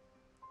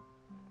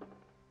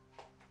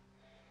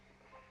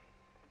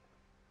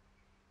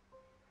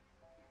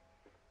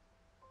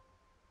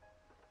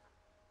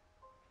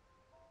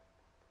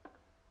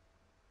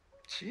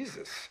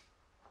 Jesus.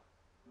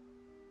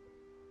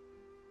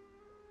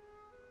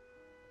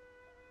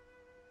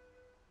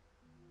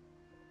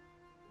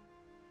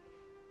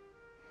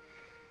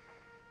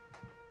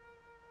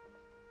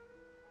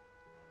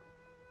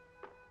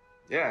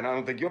 Yeah, and I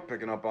don't think you're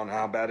picking up on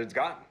how bad it's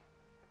gotten.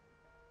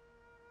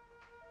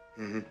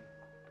 Mm-hmm.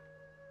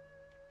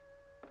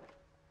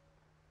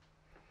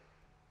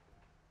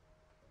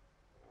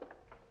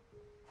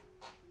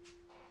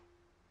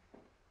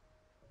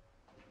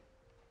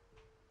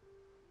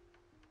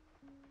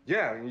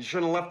 Yeah, you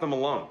shouldn't have left them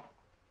alone.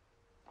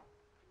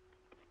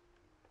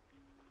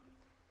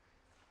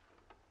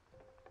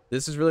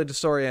 This is really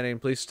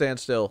disorienting. Please stand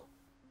still.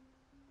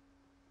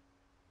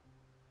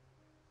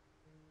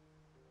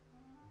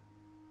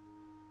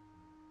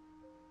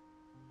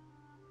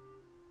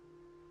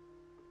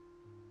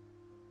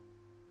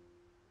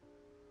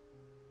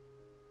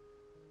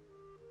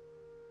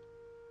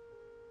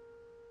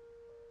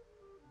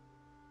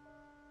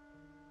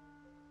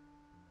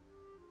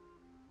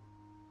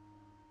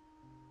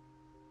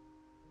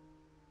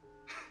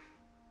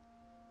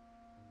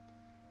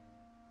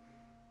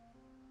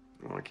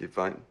 Want to keep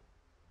fighting?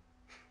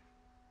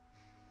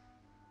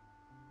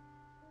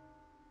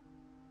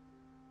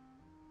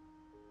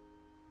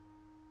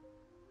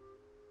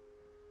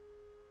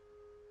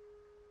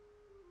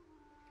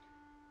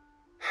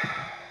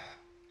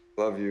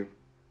 Love you.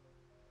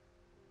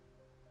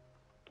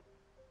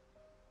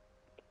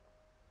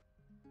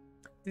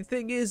 The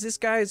thing is, this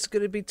guy's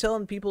gonna be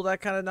telling people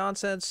that kind of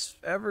nonsense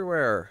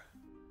everywhere.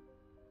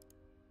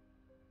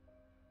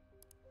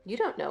 You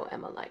don't know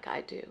Emma like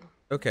I do.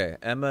 Okay,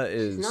 Emma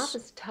is... She's not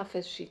as tough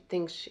as she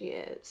thinks she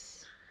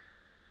is.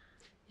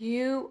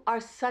 You are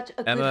such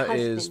a Emma good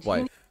husband. is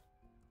wife.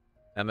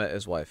 Emma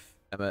is wife.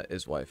 Emma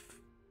is wife.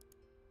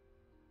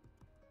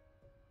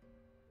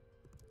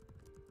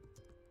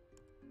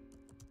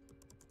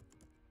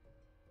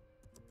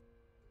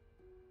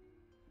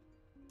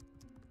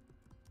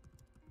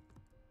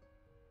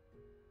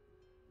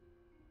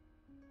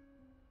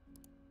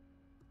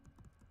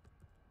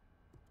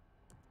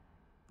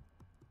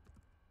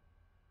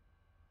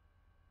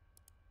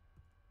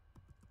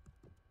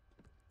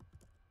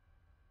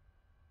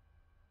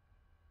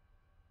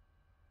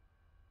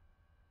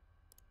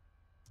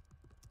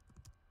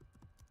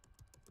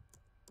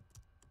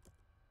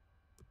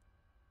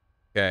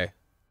 Okay.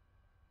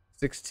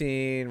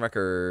 16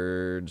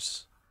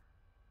 records.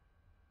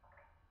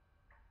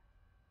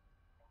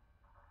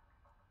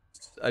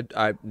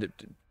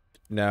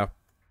 No,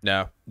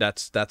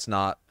 that's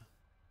not.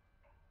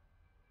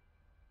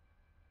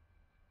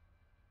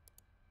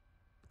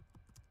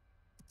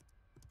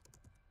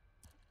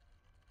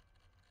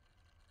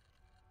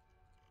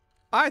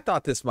 I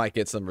thought this might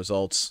get some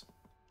results.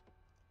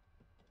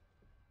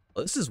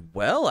 Well, this is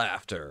well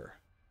after.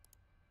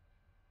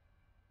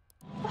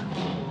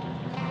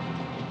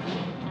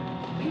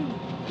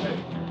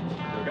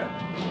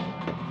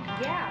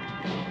 Yeah.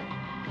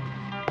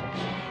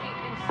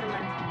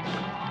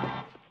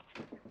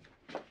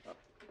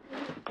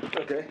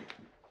 Okay.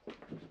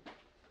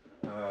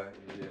 Yeah,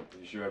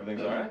 you sure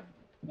everything's all right?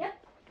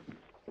 Yep.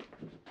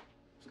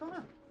 What's going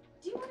on?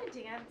 Do you want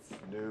to dance?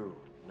 No.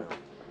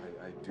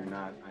 I do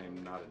not. I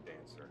am not a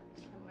dancer.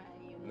 You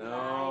No.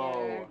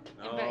 liar.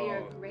 No. I bet you're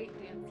a great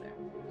dancer.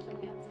 Show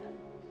me outside.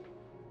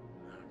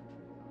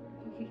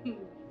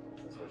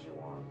 That's what you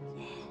want.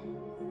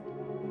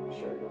 You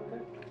sure you're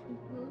okay?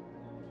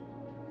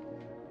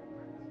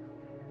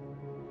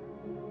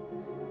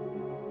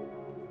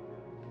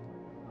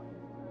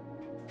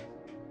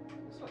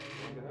 This one, you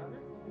want to get out of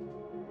here?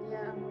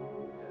 Yeah.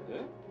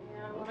 Yeah?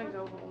 Yeah, I want to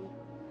go home.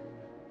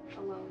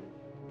 Alone.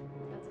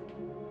 That's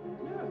okay.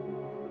 Yeah.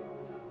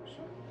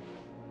 Sure.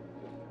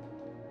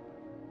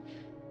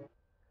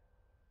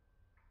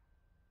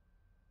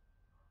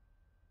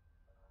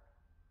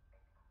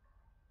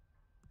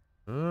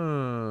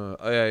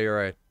 Oh yeah, you're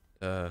right.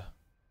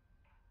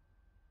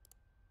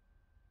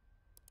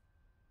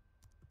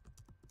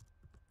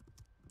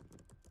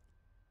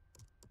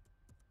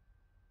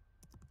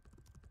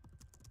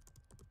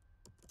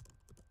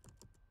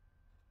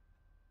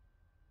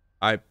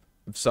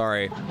 I'm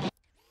sorry.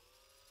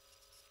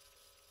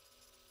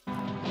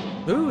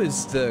 Who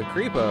is the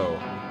creepo?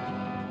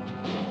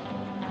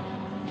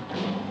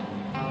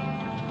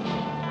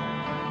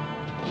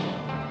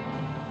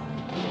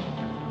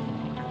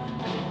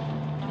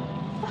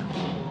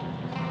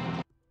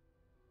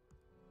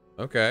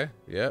 Okay,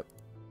 yep.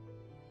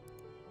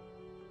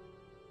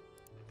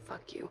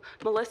 Fuck you.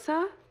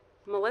 Melissa?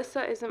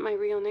 Melissa isn't my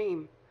real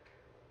name.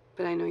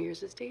 But I know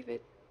yours is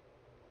David.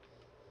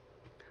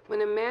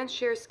 When a man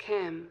shares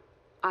cam,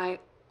 I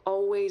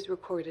always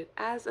record it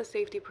as a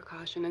safety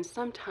precaution and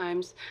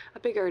sometimes a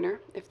big earner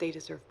if they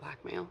deserve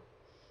blackmail.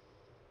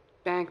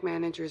 Bank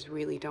managers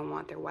really don't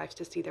want their wives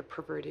to see their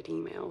perverted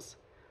emails.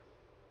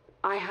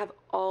 I have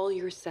all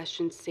your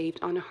sessions saved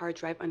on a hard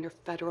drive under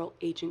federal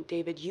agent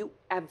David. You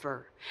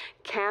ever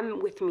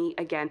cam with me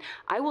again,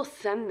 I will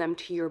send them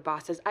to your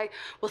bosses. I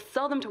will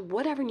sell them to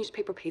whatever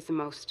newspaper pays the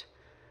most.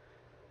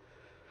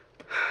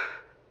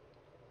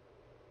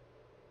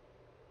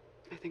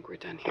 I think we're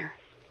done here.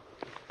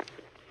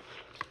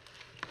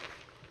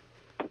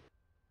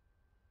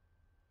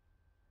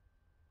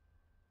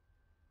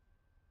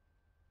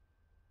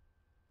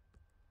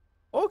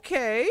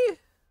 Okay.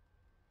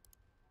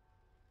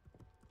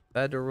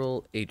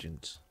 Federal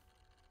agent.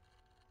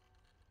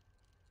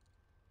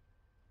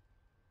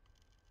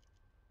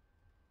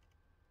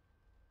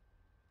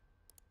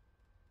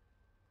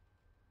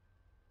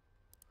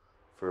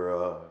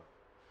 For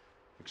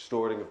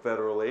extorting a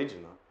federal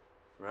agent,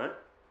 right?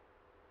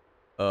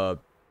 That's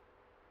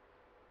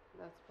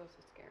supposed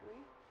to scare me?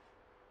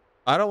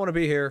 I don't want to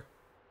be here.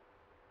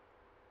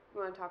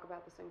 You want to talk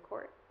about this in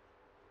court?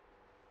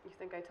 You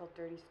think I tell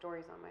dirty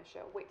stories on my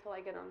show? Wait till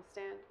I get on the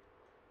stand.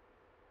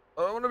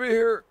 I don't want to be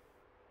here.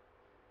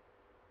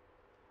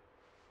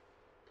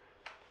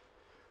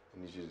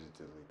 I need you to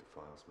delete the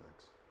files,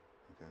 Max.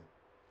 Okay?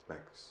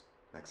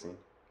 It's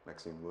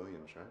Maxine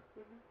Williams, right?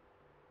 Mm-hmm.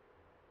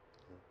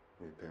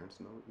 Yeah. Your parents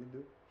know what you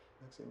do,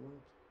 Maxine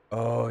Williams?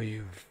 Oh,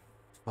 you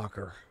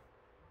fucker.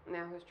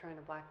 Now who's trying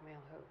to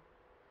blackmail who?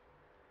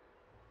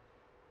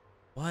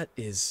 What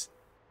is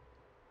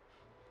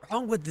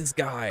wrong with this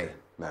guy? Okay,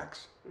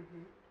 Max.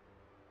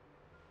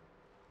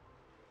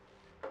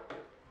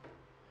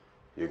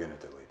 You're gonna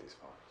delete these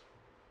files.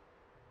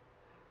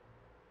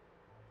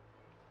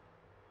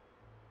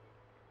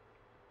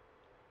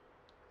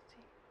 See?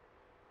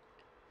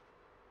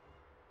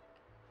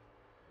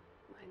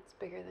 Mine's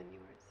bigger than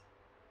yours.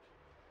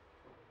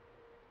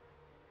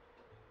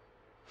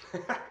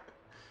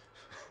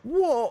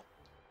 Whoa!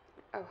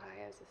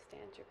 Ohio's a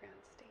stand your ground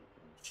state.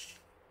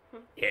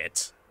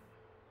 It.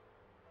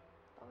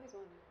 Always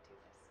wanted to do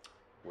this.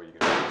 What are you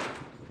gonna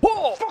do?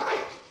 Whoa!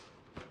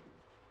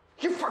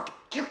 You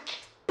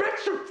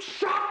bitch, you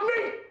shot me!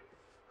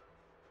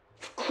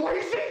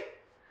 Crazy?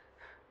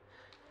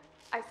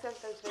 I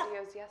sent those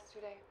videos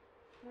yesterday.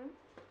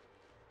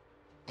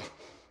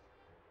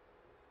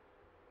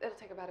 It'll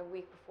take about a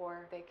week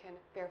before they can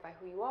verify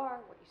who you are,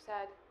 what you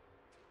said.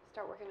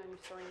 Start working on your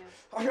story now.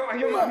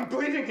 I'm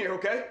bleeding here,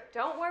 okay?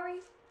 Don't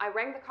worry. I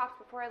rang the cops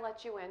before I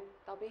let you in.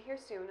 They'll be here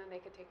soon and they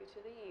can take you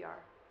to the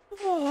ER.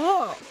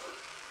 Oh.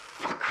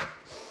 I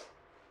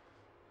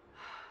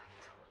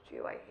told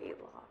you I hate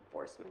law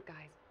enforcement,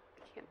 guys.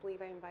 I can't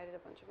believe I invited a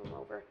bunch of them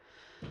over.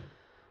 I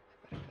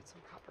better put some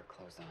proper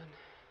clothes on.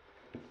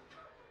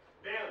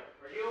 Bailey,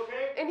 are you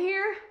okay? In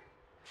here?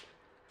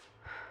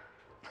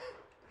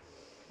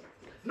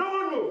 No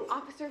one move!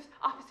 Officers,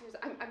 I'm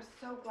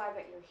so glad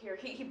that you're here.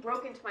 He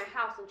broke into my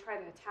house and tried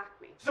to attack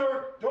me.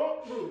 Sir,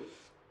 don't move.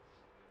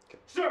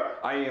 Sir!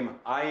 I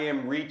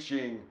am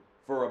reaching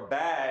for a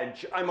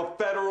badge. I'm a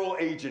federal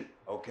agent,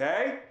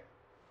 okay?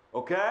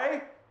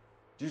 Okay?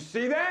 Do you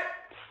see that?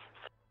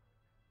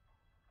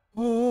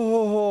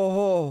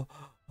 Oh.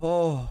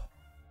 Oh.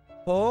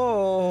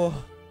 Oh.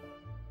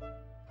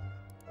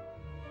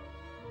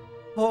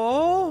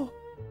 Oh.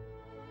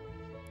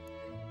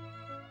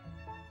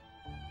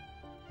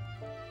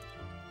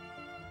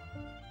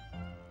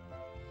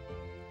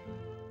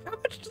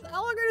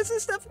 How longer does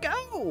this stuff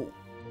go?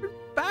 We're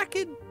back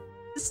in.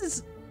 This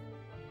is.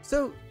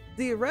 So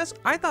the arrest.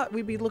 I thought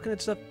we'd be looking at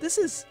stuff. This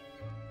is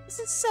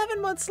 7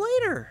 months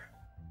later.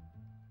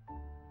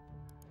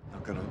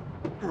 Not gonna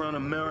run a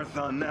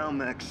marathon now,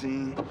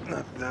 Maxine. Not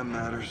that that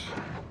matters.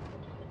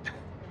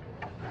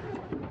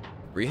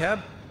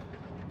 Rehab?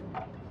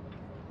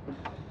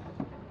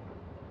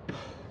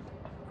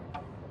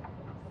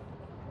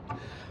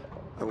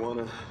 I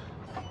wanna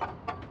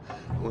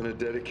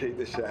dedicate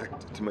this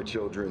act to my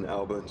children,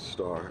 Alba and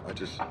Star.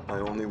 I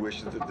only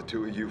wish that the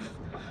two of you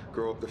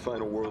grow up to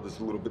find a world that's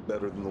a little bit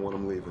better than the one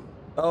I'm leaving.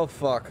 Oh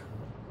fuck.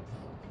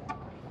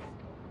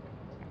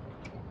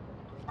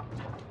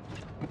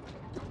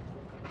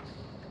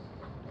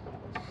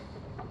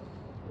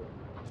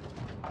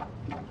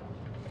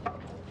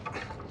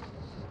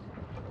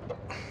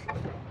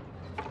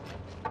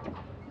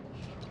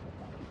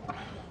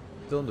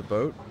 Still in the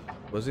boat?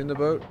 Was he in the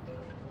boat?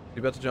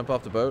 You about to jump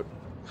off the boat?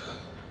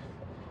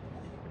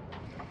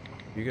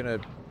 You gonna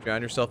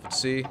drown yourself at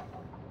sea?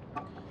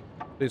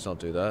 Please don't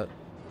do that.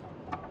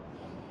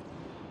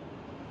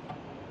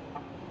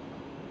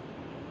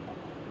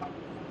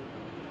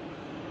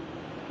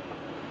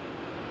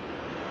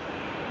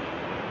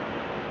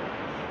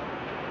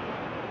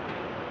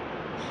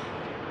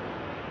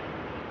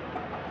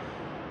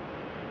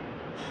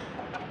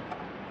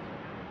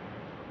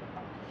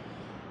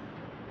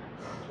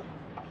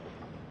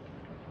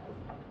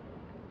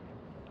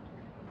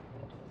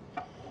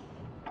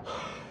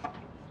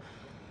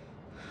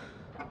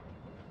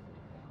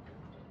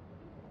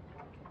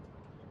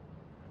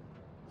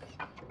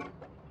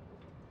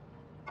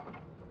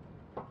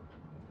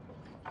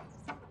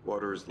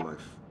 Water is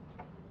life.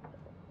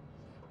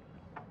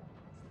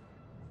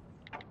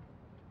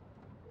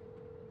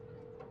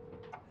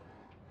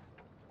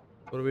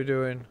 What are we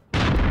doing?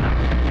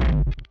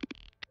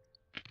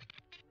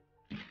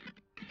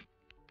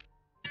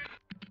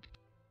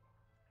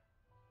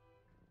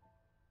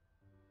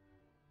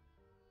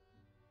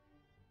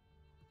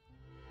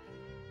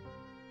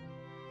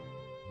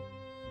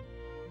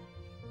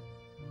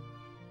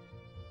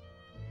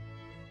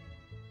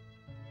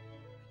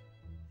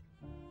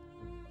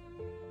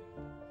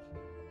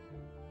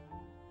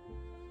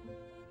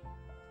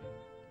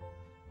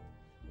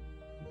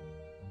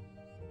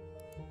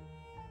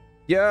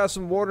 Yeah,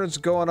 some water's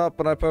going up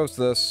when I post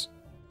this.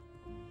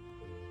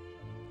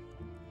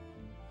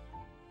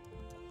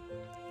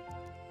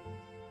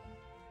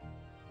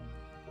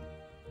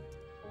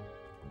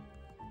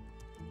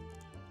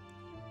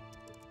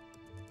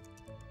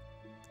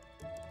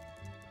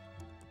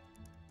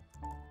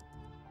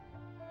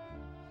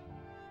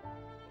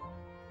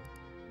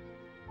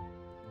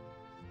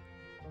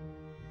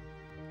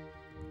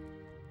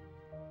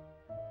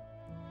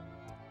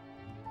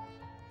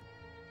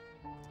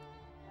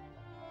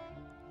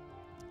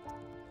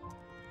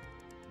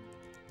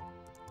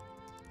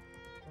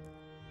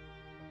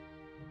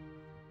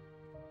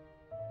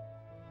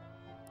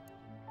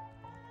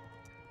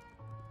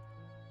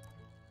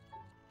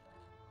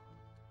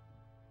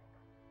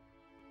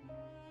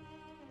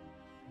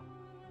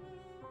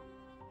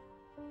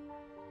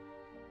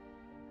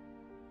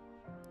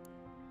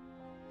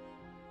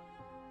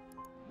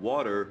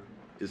 Water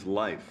is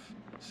life.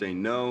 Say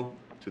no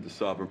to the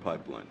sovereign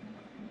pipeline.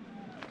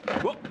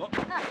 Whoa, whoa.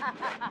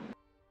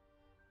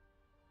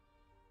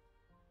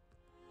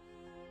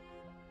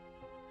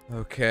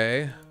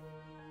 Okay.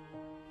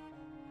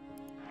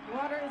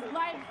 Water is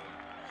life.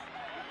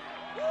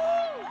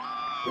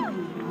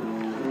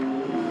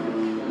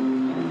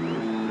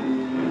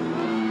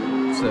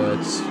 So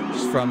it's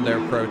just from their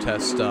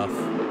protest stuff.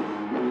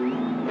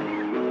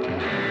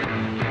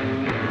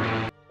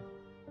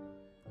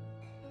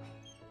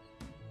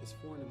 It's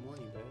 4 in the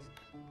morning, babe.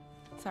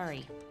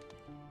 Sorry.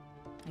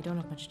 I don't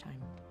have much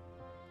time.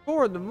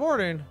 4 in the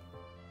morning?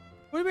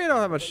 What do you mean I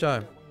don't have much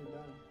time?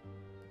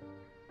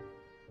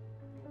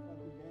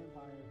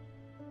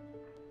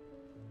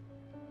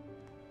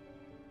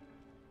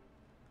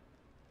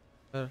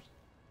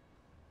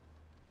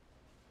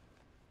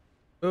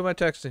 Who am I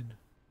texting?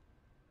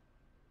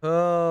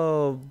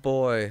 Oh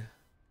boy.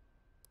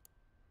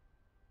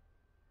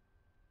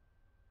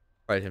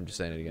 Right, him just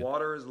saying it again.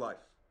 Water is life.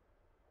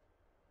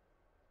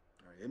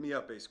 All right, hit me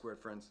up, A squared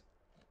friends.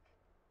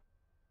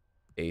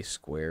 A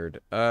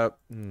squared.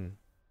 Boy.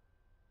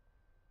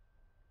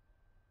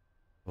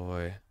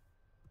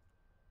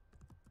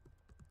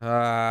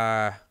 Found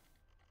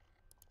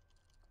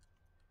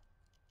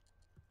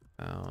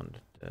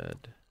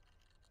dead.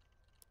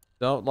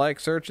 Don't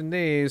like searching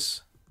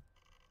these.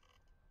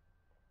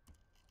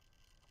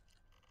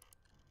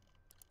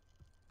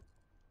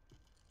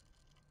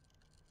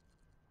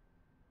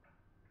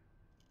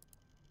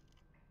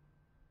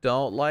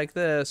 Don't like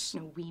this.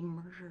 No, we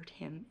murdered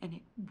him, and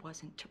it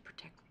wasn't to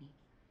protect me.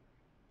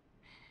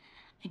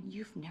 And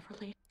you've never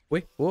laid...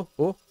 Wait,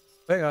 whoa,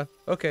 hang on.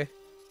 Okay,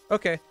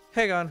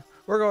 hang on.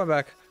 We're going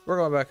back.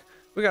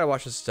 We gotta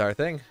watch this entire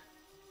thing.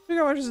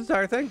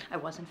 I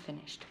wasn't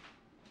finished.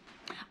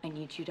 I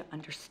need you to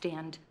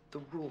understand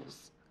the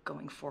rules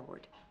going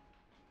forward.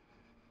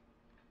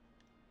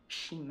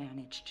 She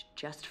managed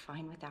just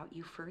fine without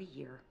you for a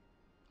year.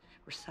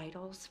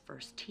 Recitals,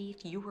 first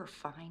teeth, you were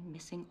fine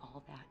missing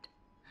all that.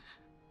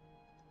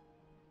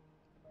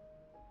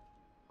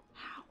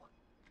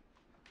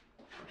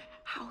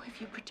 How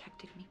have you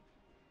protected me?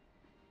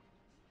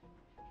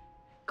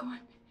 Go on,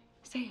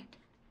 say it.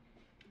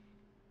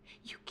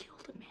 You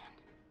killed a man.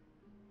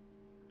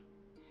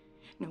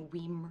 No,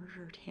 we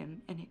murdered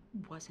him, and it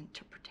wasn't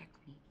to protect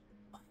me.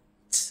 What?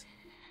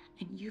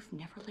 And you've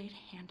never laid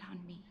a hand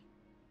on me.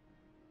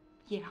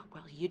 Yeah,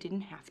 well, you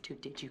didn't have to,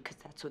 did you? Because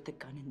that's what the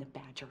gun and the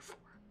badge are for.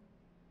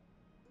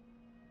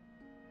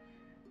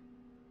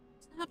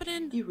 What's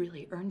happening? You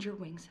really earned your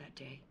wings that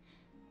day.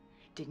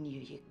 Didn't you?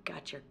 You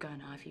got your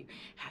gun off, you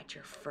had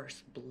your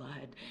first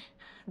blood.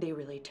 They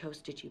really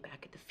toasted you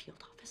back at the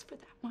field office for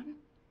that one.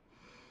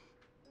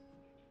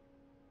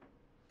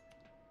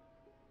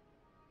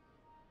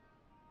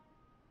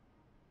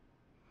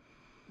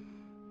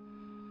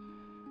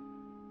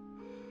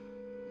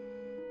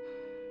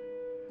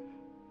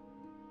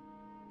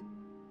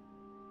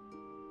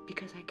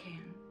 Because I can.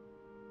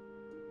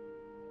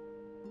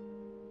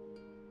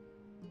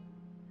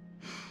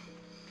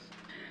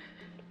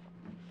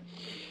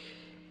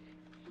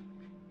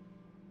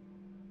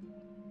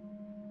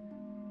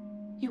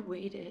 You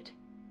waited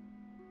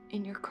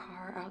in your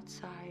car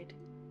outside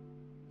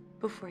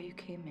before you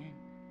came in.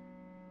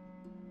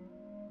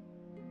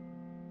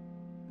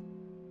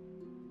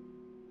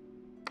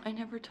 I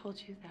never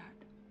told you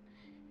that.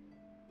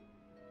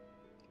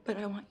 But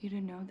I want you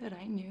to know that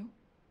I knew.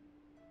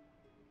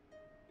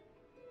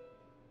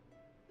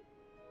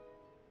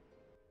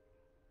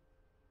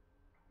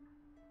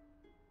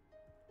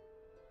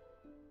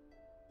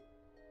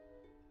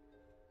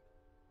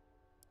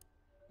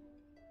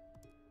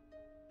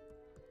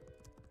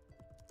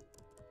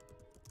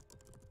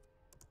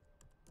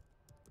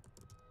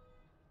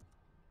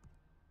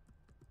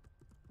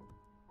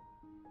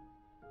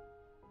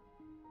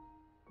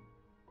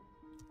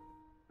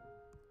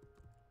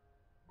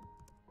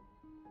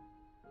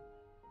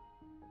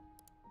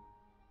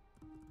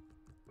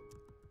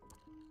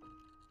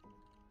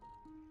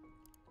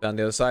 Found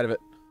the other side of it.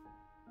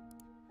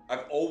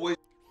 I've always...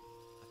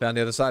 Found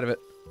the other side of it.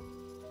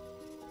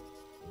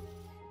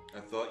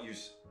 I thought you...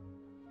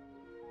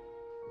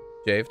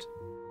 Shaved.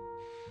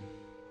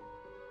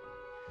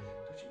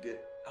 Don't you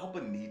get...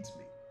 Alba needs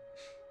me.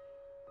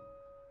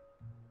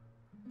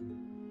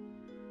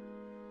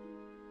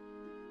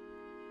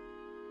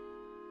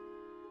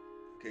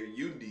 Okay,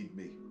 you need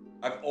me.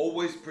 I've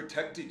always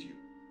protected you.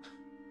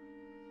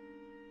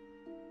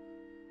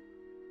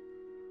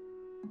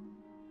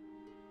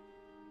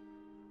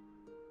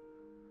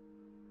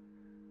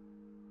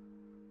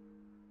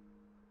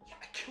 Yeah,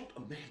 I killed a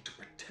man to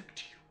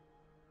protect you.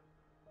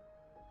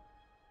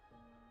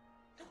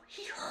 No,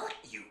 he hurt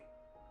you.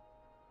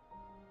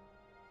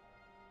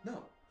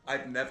 No,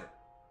 I've never.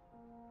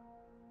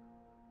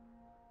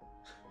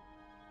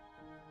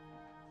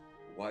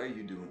 Why are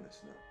you doing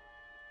this now?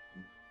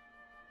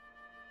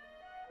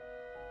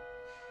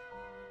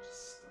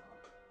 Just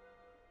stop.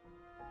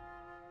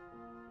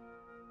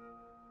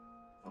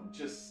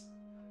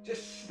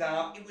 Just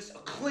stop. It was a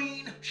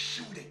clean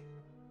shooting.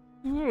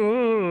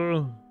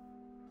 Why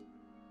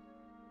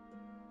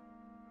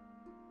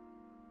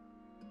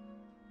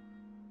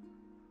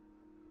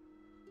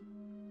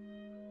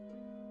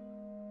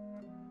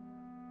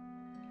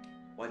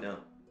now?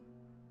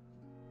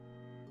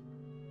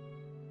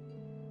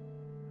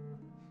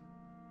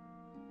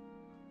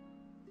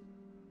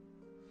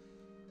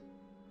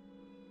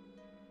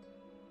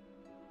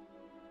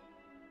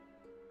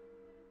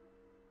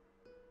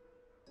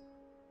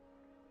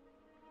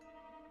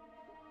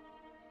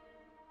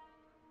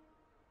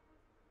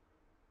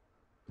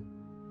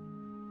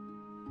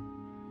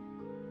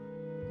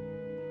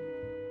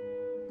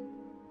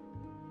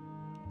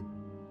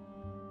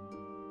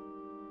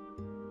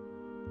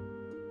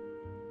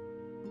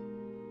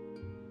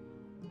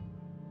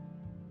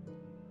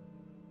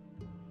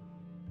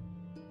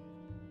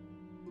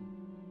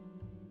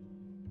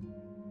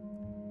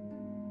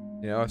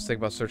 Yeah, I was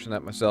thinking about searching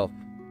that myself.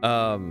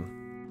 Okay.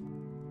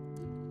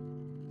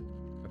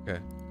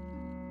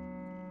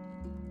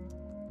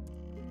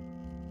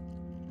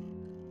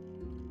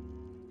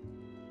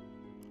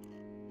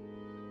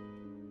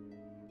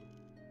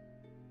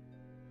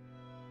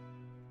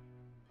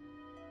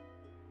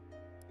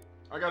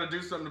 I gotta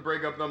do something to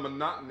break up the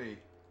monotony.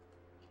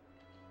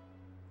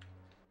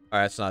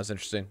 Alright, that's not as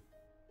interesting.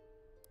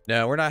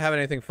 No, we're not having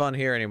anything fun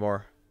here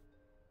anymore.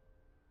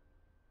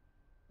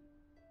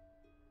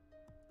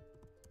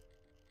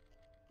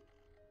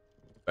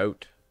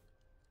 Boat.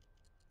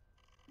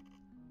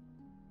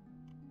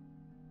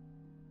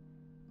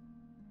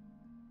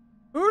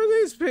 Who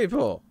are these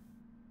people?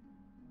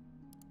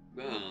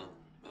 Well,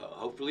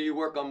 hopefully you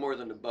work on more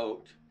than a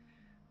boat.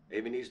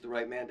 Amy needs the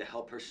right man to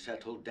help her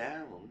settle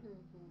down.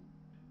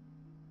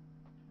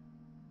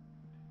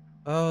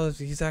 Oh,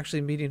 he's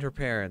actually meeting her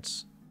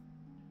parents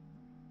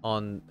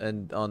on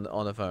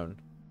the phone.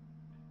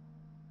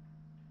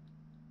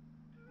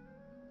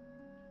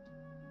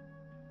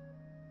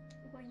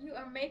 Well, you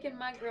are making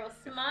my girl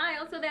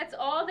smile, so that's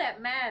all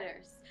that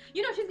matters.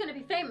 You know she's gonna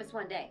be famous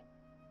one day.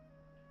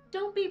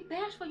 Don't be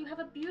bashful, you have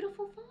a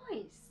beautiful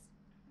voice.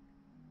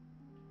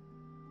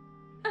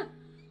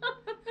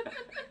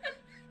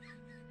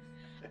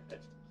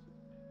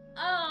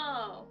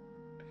 Oh.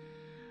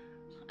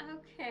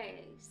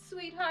 Okay,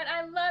 sweetheart,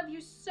 I love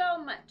you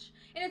so much.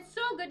 And it's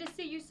so good to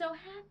see you so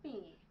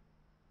happy.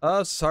 Oh,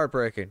 this is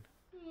heartbreaking.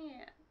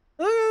 Yeah.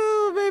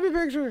 Oh, baby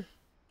picture.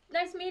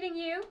 Nice meeting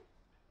you.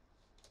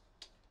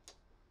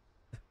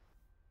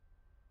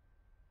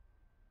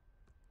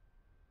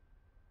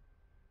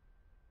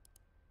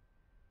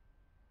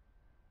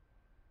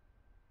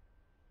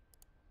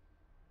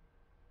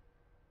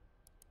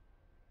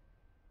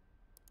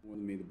 More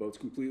than me. The boat's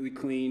completely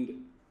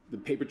cleaned. The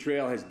paper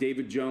trail has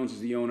David Jones as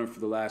the owner for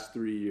the last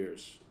 3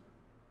 years.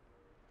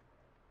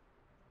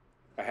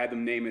 I had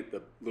them name it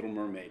the Little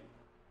Mermaid.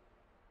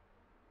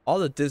 All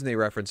the Disney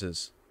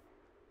references.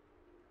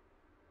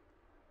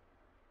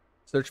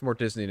 Search more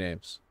Disney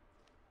names.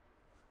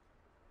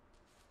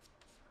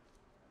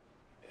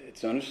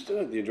 It's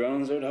understood. The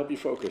adrenaline's there to help you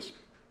focus.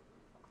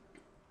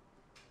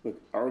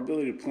 Look, our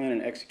ability to plan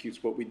and execute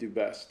is what we do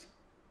best.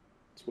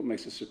 It's what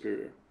makes us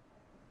superior.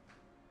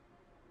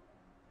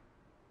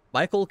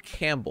 Michael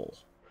Campbell.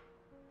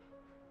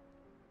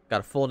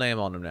 Got a full name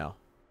on him now.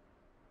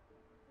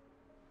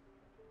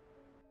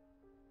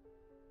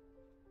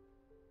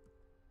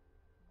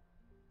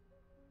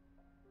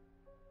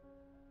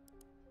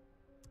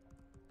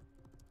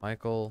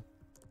 Michael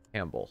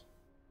Campbell.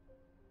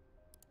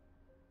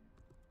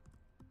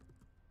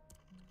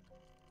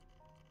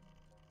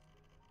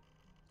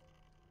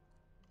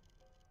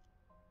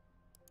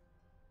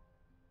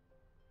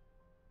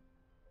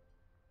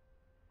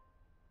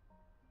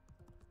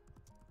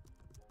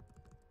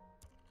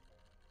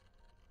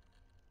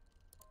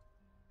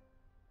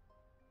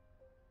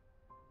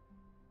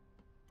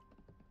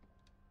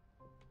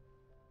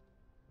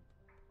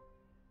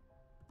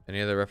 Any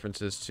other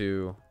references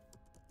to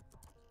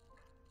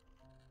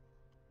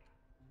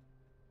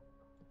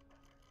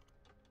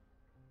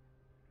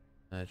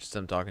just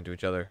them talking to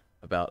each other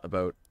about a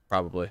boat,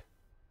 probably.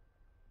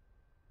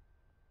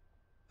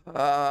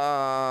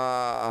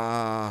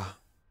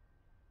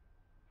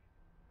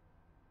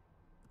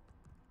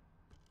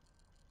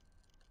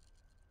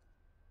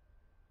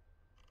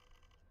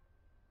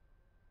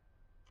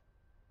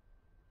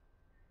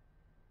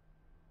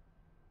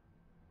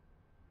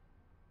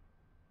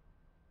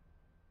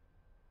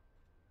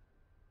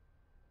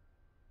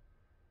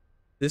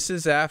 This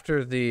is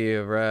after the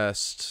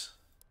arrest.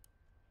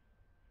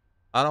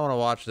 I don't want to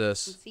watch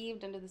this.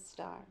 Conceived under the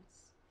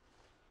stars.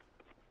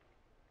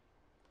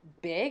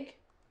 Big?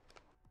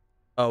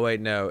 Oh,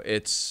 wait, no.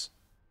 It's...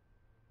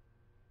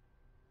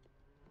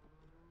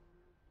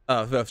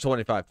 Oh,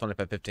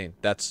 25:15.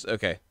 That's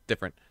okay.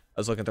 Different.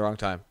 I was looking at the wrong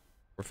time.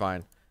 We're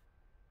fine.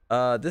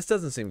 This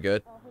doesn't seem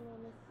good. Her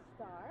name is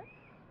Star.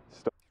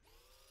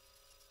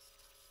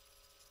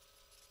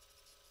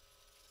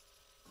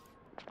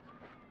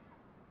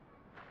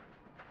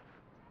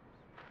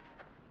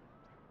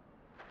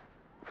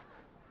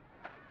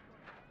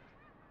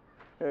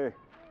 Hey,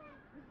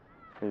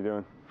 how you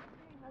doing?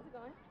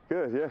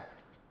 Good, yeah.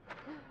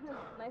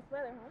 Nice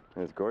weather,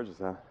 huh? It's gorgeous,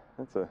 huh?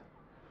 It's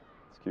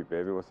cute,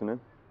 baby. What's her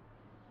name?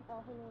 Oh,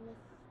 her name is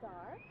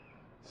Star.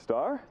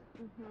 Star?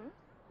 Mm-hmm.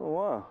 Oh,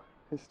 wow.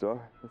 Hey, Star.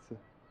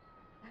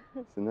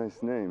 That's a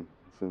nice name.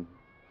 It's a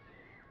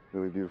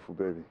really beautiful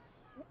baby.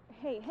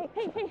 Hey.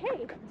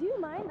 Do you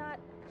mind not...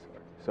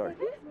 Sorry.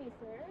 Excuse me,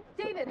 sir.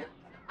 David,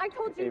 I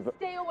told you Ava, to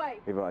stay away.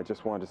 Ava, I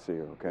just wanted to see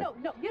her, okay?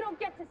 No, you don't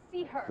get to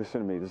see her.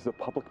 Listen to me. This is a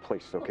public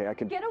place, okay? I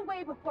can... Get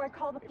away before I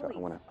call the Ava, police.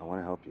 I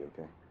want to help you,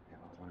 okay? Ava,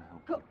 I want to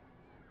help you.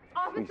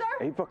 Officer?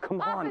 Please. Ava,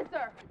 come on.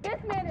 Officer, this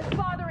man is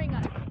bothering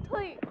us.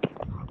 Please.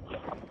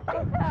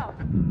 Get out.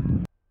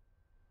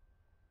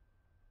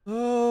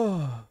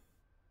 Oh.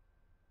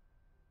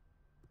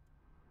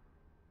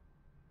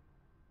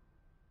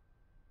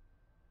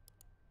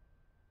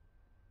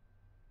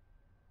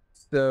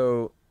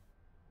 So,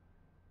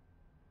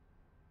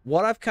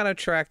 what I've kind of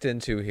tracked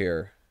into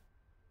here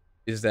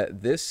is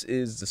that this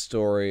is the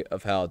story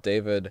of how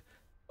David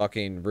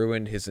fucking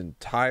ruined his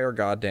entire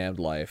goddamn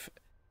life.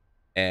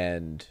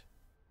 And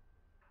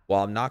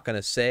while I'm not going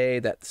to say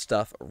that the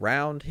stuff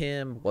around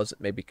him wasn't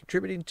maybe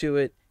contributing to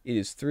it, it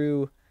is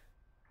through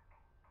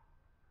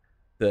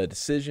the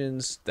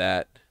decisions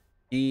that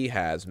he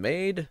has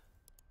made.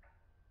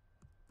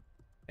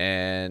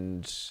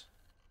 And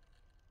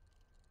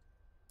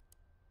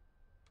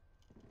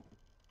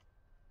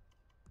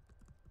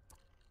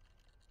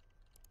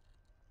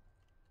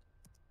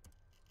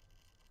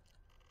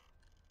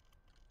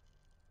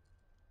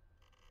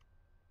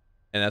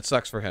that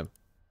sucks for him.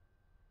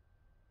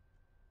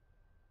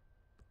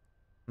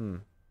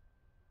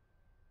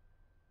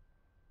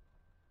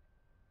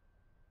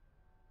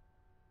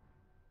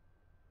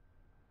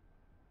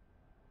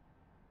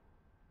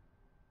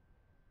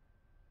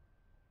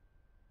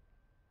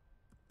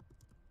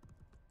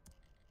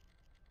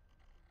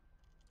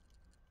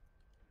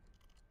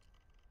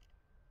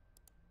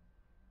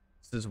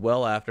 This is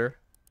well after.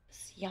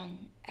 This young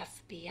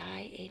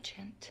FBI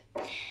agent.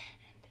 And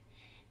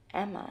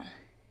Emma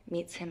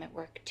meets him at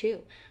work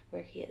too,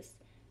 where he is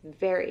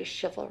very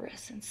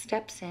chivalrous and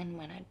steps in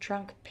when a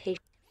drunk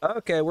patient...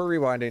 Okay, we're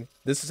rewinding.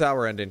 This is how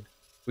we're ending.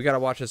 We gotta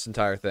watch this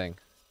entire thing.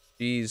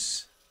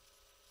 She's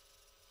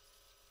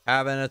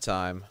having a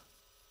time.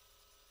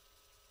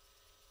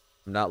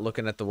 I'm not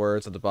looking at the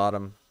words at the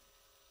bottom.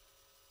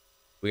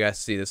 We gotta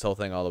see this whole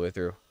thing all the way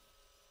through.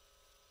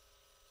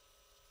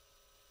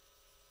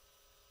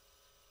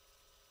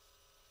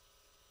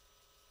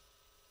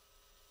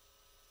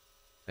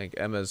 I think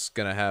Emma's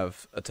gonna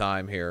have a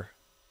time here.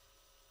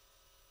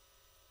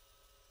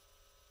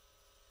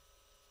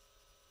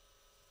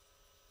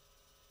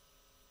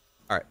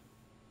 All right.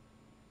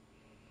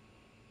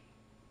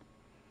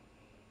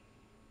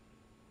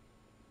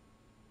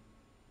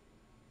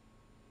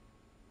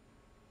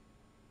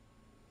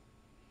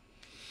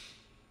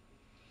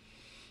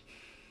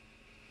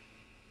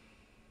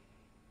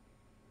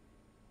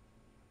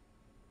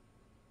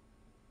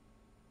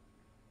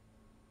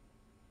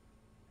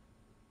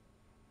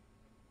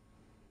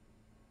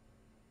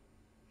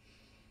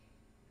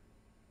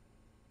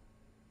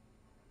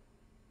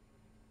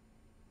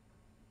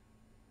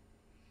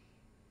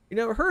 You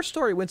know, her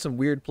story went some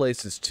weird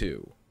places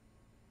too.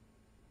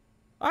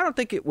 I don't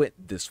think it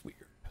went this weird.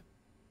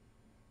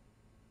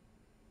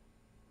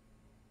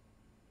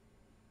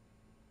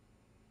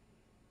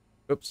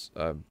 Oops.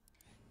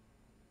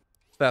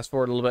 Fast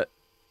forward a little bit.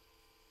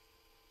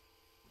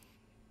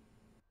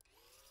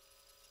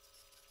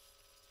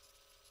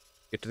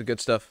 Get to the good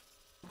stuff.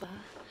 Eva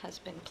has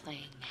been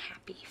playing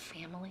Happy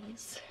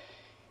Families.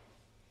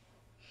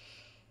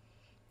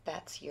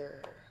 That's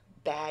your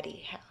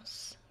baddie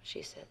house.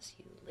 She says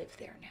you live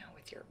there now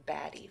with your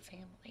baddie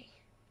family.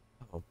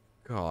 Oh,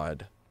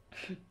 God.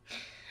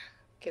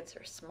 Kids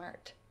are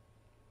smart.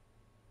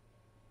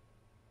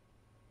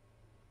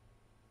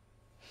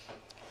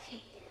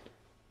 Hey,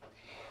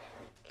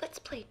 let's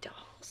play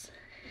dolls.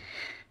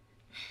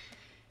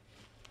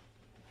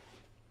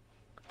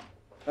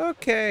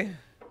 Okay.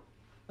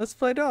 Let's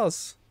play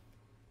dolls.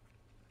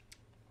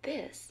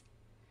 This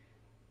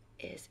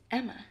is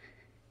Emma.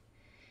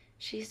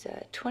 She's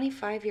a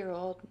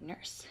 25-year-old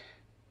nurse.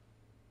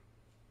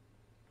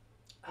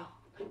 Oh,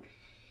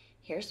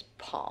 here's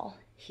Paul.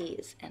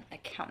 He's an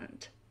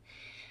accountant.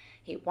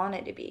 He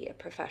wanted to be a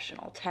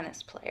professional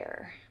tennis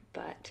player,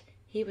 but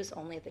he was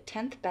only the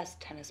 10th best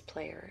tennis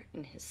player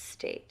in his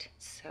state.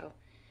 So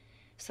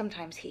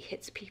sometimes he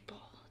hits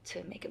people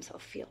to make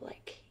himself feel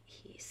like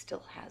he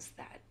still has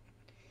that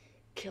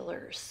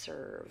killer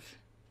serve.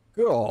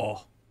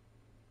 Oh.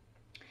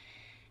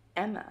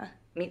 Emma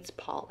meets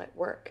Paul at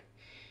work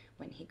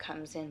when he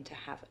comes in to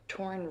have a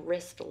torn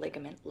wrist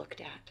ligament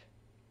looked at.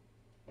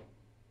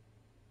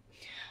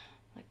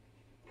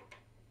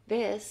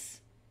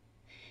 This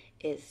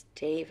is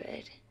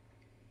David.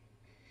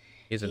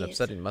 He's an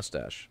upsetting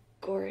mustache.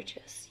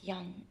 Gorgeous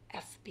young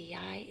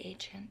FBI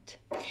agent.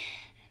 And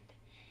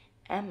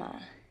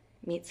Emma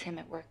meets him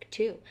at work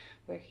too,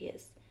 where he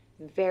is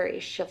very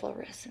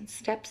chivalrous and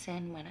steps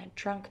in when a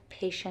drunk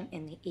patient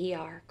in the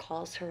ER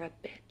calls her a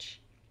bitch.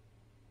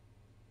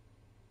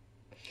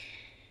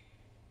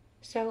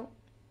 So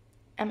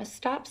Emma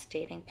stops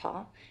dating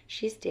Paul.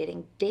 She's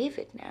dating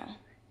David now.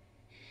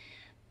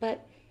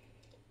 But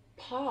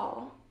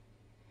Paul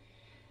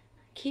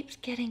keeps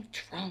getting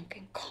drunk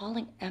and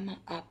calling Emma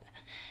up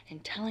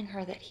and telling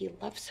her that he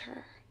loves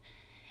her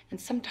and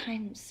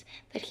sometimes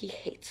that he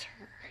hates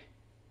her.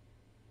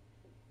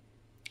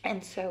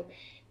 And so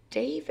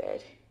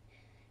David,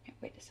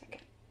 wait a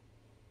second.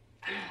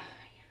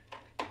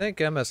 I think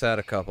Emma's had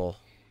a couple.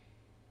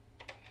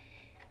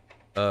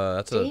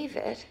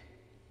 David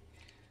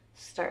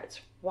starts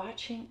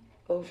watching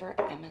over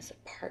Emma's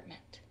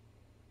apartment.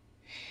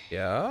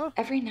 Yeah?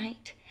 Every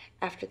night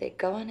after they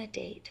go on a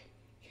date,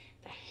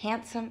 the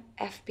handsome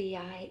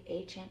FBI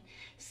agent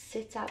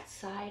sits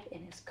outside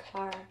in his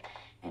car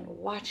and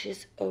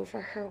watches over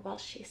her while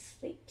she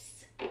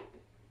sleeps. It's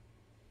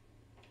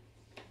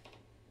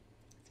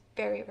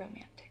very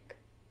romantic.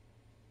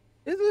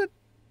 Is it?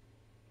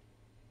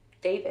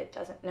 David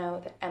doesn't know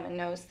that Emma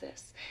knows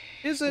this.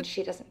 Is it? And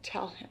she doesn't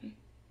tell him.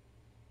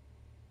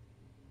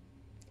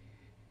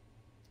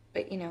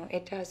 But, you know,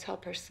 it does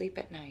help her sleep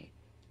at night.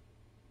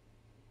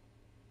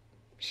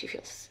 She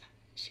feels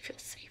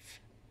safe.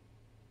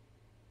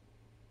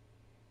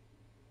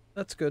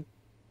 That's good.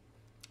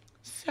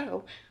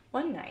 So,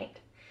 one night,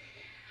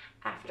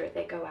 after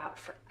they go out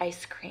for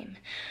ice cream,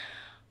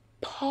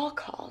 Paul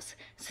calls,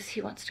 says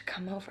he wants to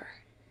come over.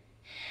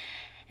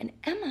 And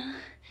Emma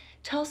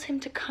tells him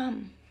to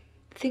come,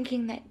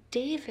 thinking that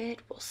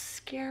David will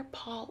scare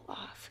Paul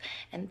off,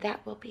 and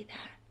that will be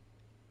that.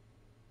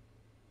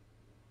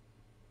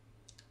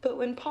 But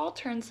when Paul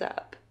turns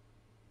up,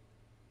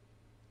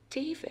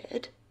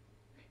 David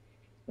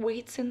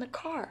waits in the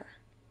car.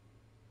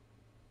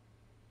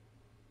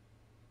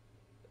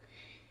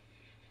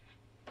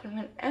 And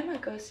when Emma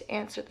goes to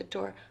answer the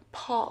door,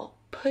 Paul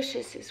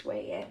pushes his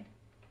way in.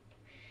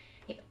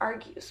 He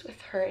argues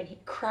with her and he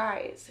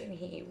cries and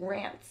he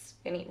rants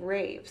and he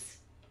raves.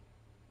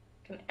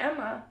 And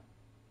Emma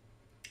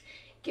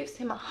gives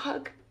him a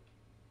hug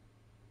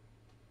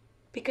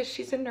because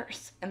she's a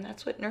nurse and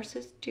that's what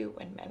nurses do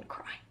when men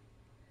cry.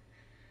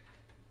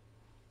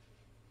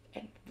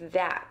 And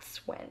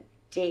that's when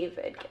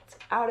David gets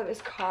out of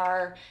his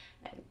car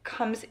and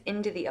comes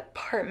into the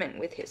apartment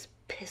with his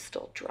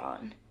pistol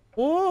drawn.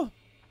 Oh.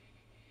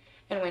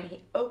 And when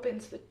he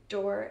opens the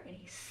door and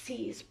he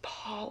sees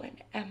Paul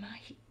and Emma,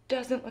 he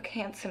doesn't look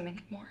handsome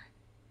anymore.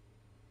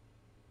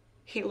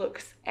 He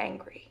looks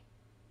angry.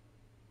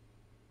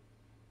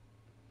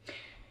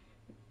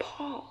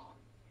 Paul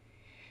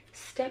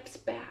steps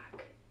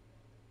back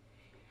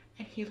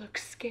and he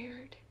looks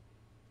scared.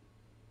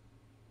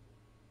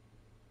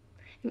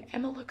 And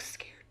Emma looks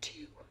scared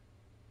too.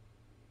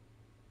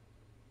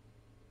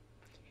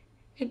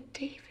 And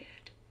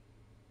David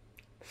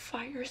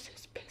fires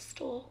his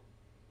pistol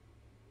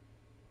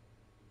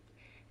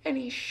and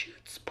he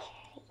shoots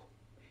Paul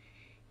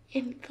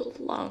in the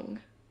lung.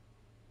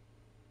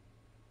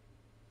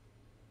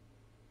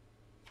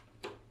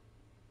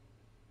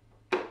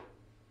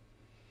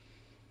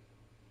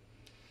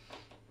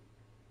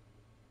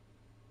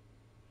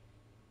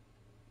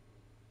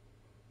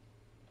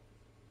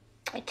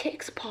 It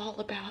takes Paul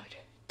about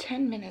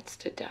 10 minutes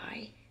to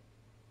die.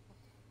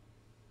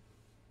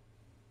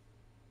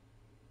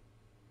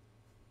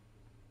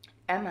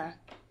 Emma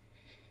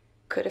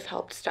could have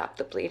helped stop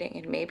the bleeding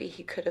and maybe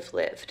he could have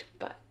lived,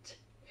 but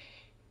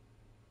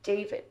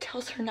David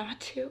tells her not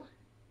to.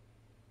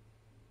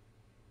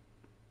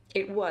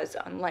 It was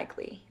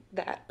unlikely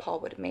that Paul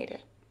would have made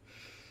it.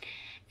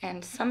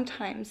 And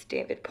sometimes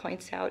David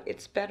points out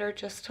it's better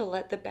just to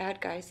let the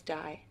bad guys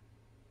die.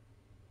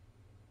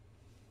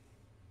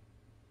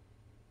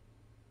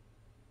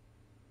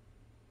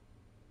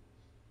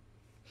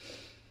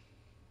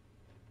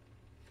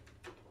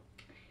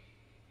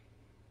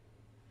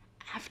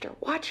 After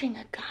watching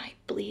a guy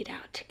bleed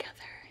out together,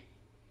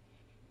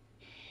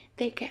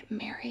 they get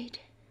married.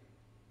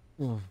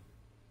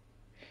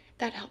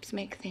 That helps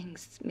make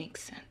things make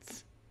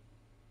sense.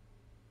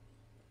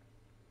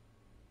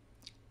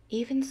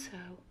 Even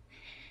so,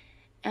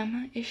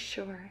 Emma is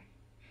sure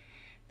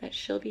that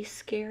she'll be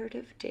scared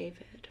of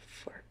David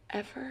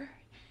forever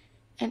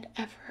and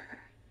ever.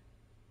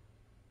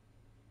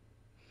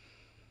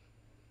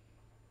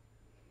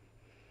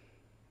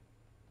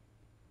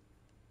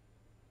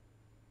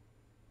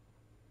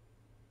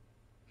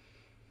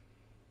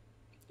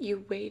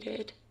 You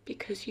waited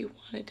because you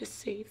wanted to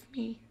save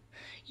me.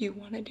 You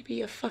wanted to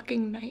be a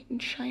fucking knight in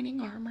shining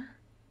armor.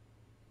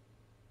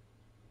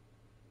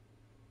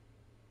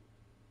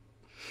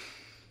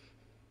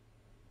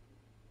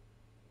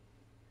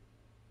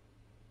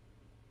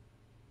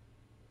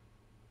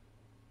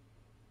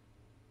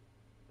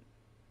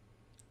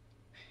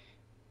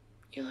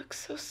 You look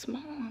so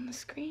small on the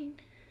screen.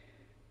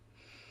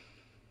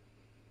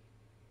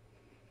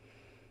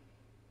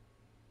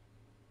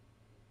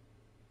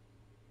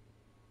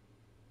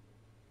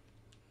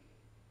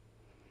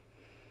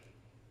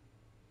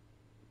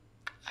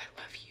 I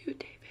love you,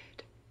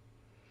 David.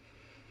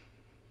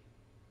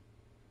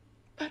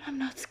 But I'm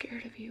not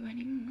scared of you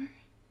anymore.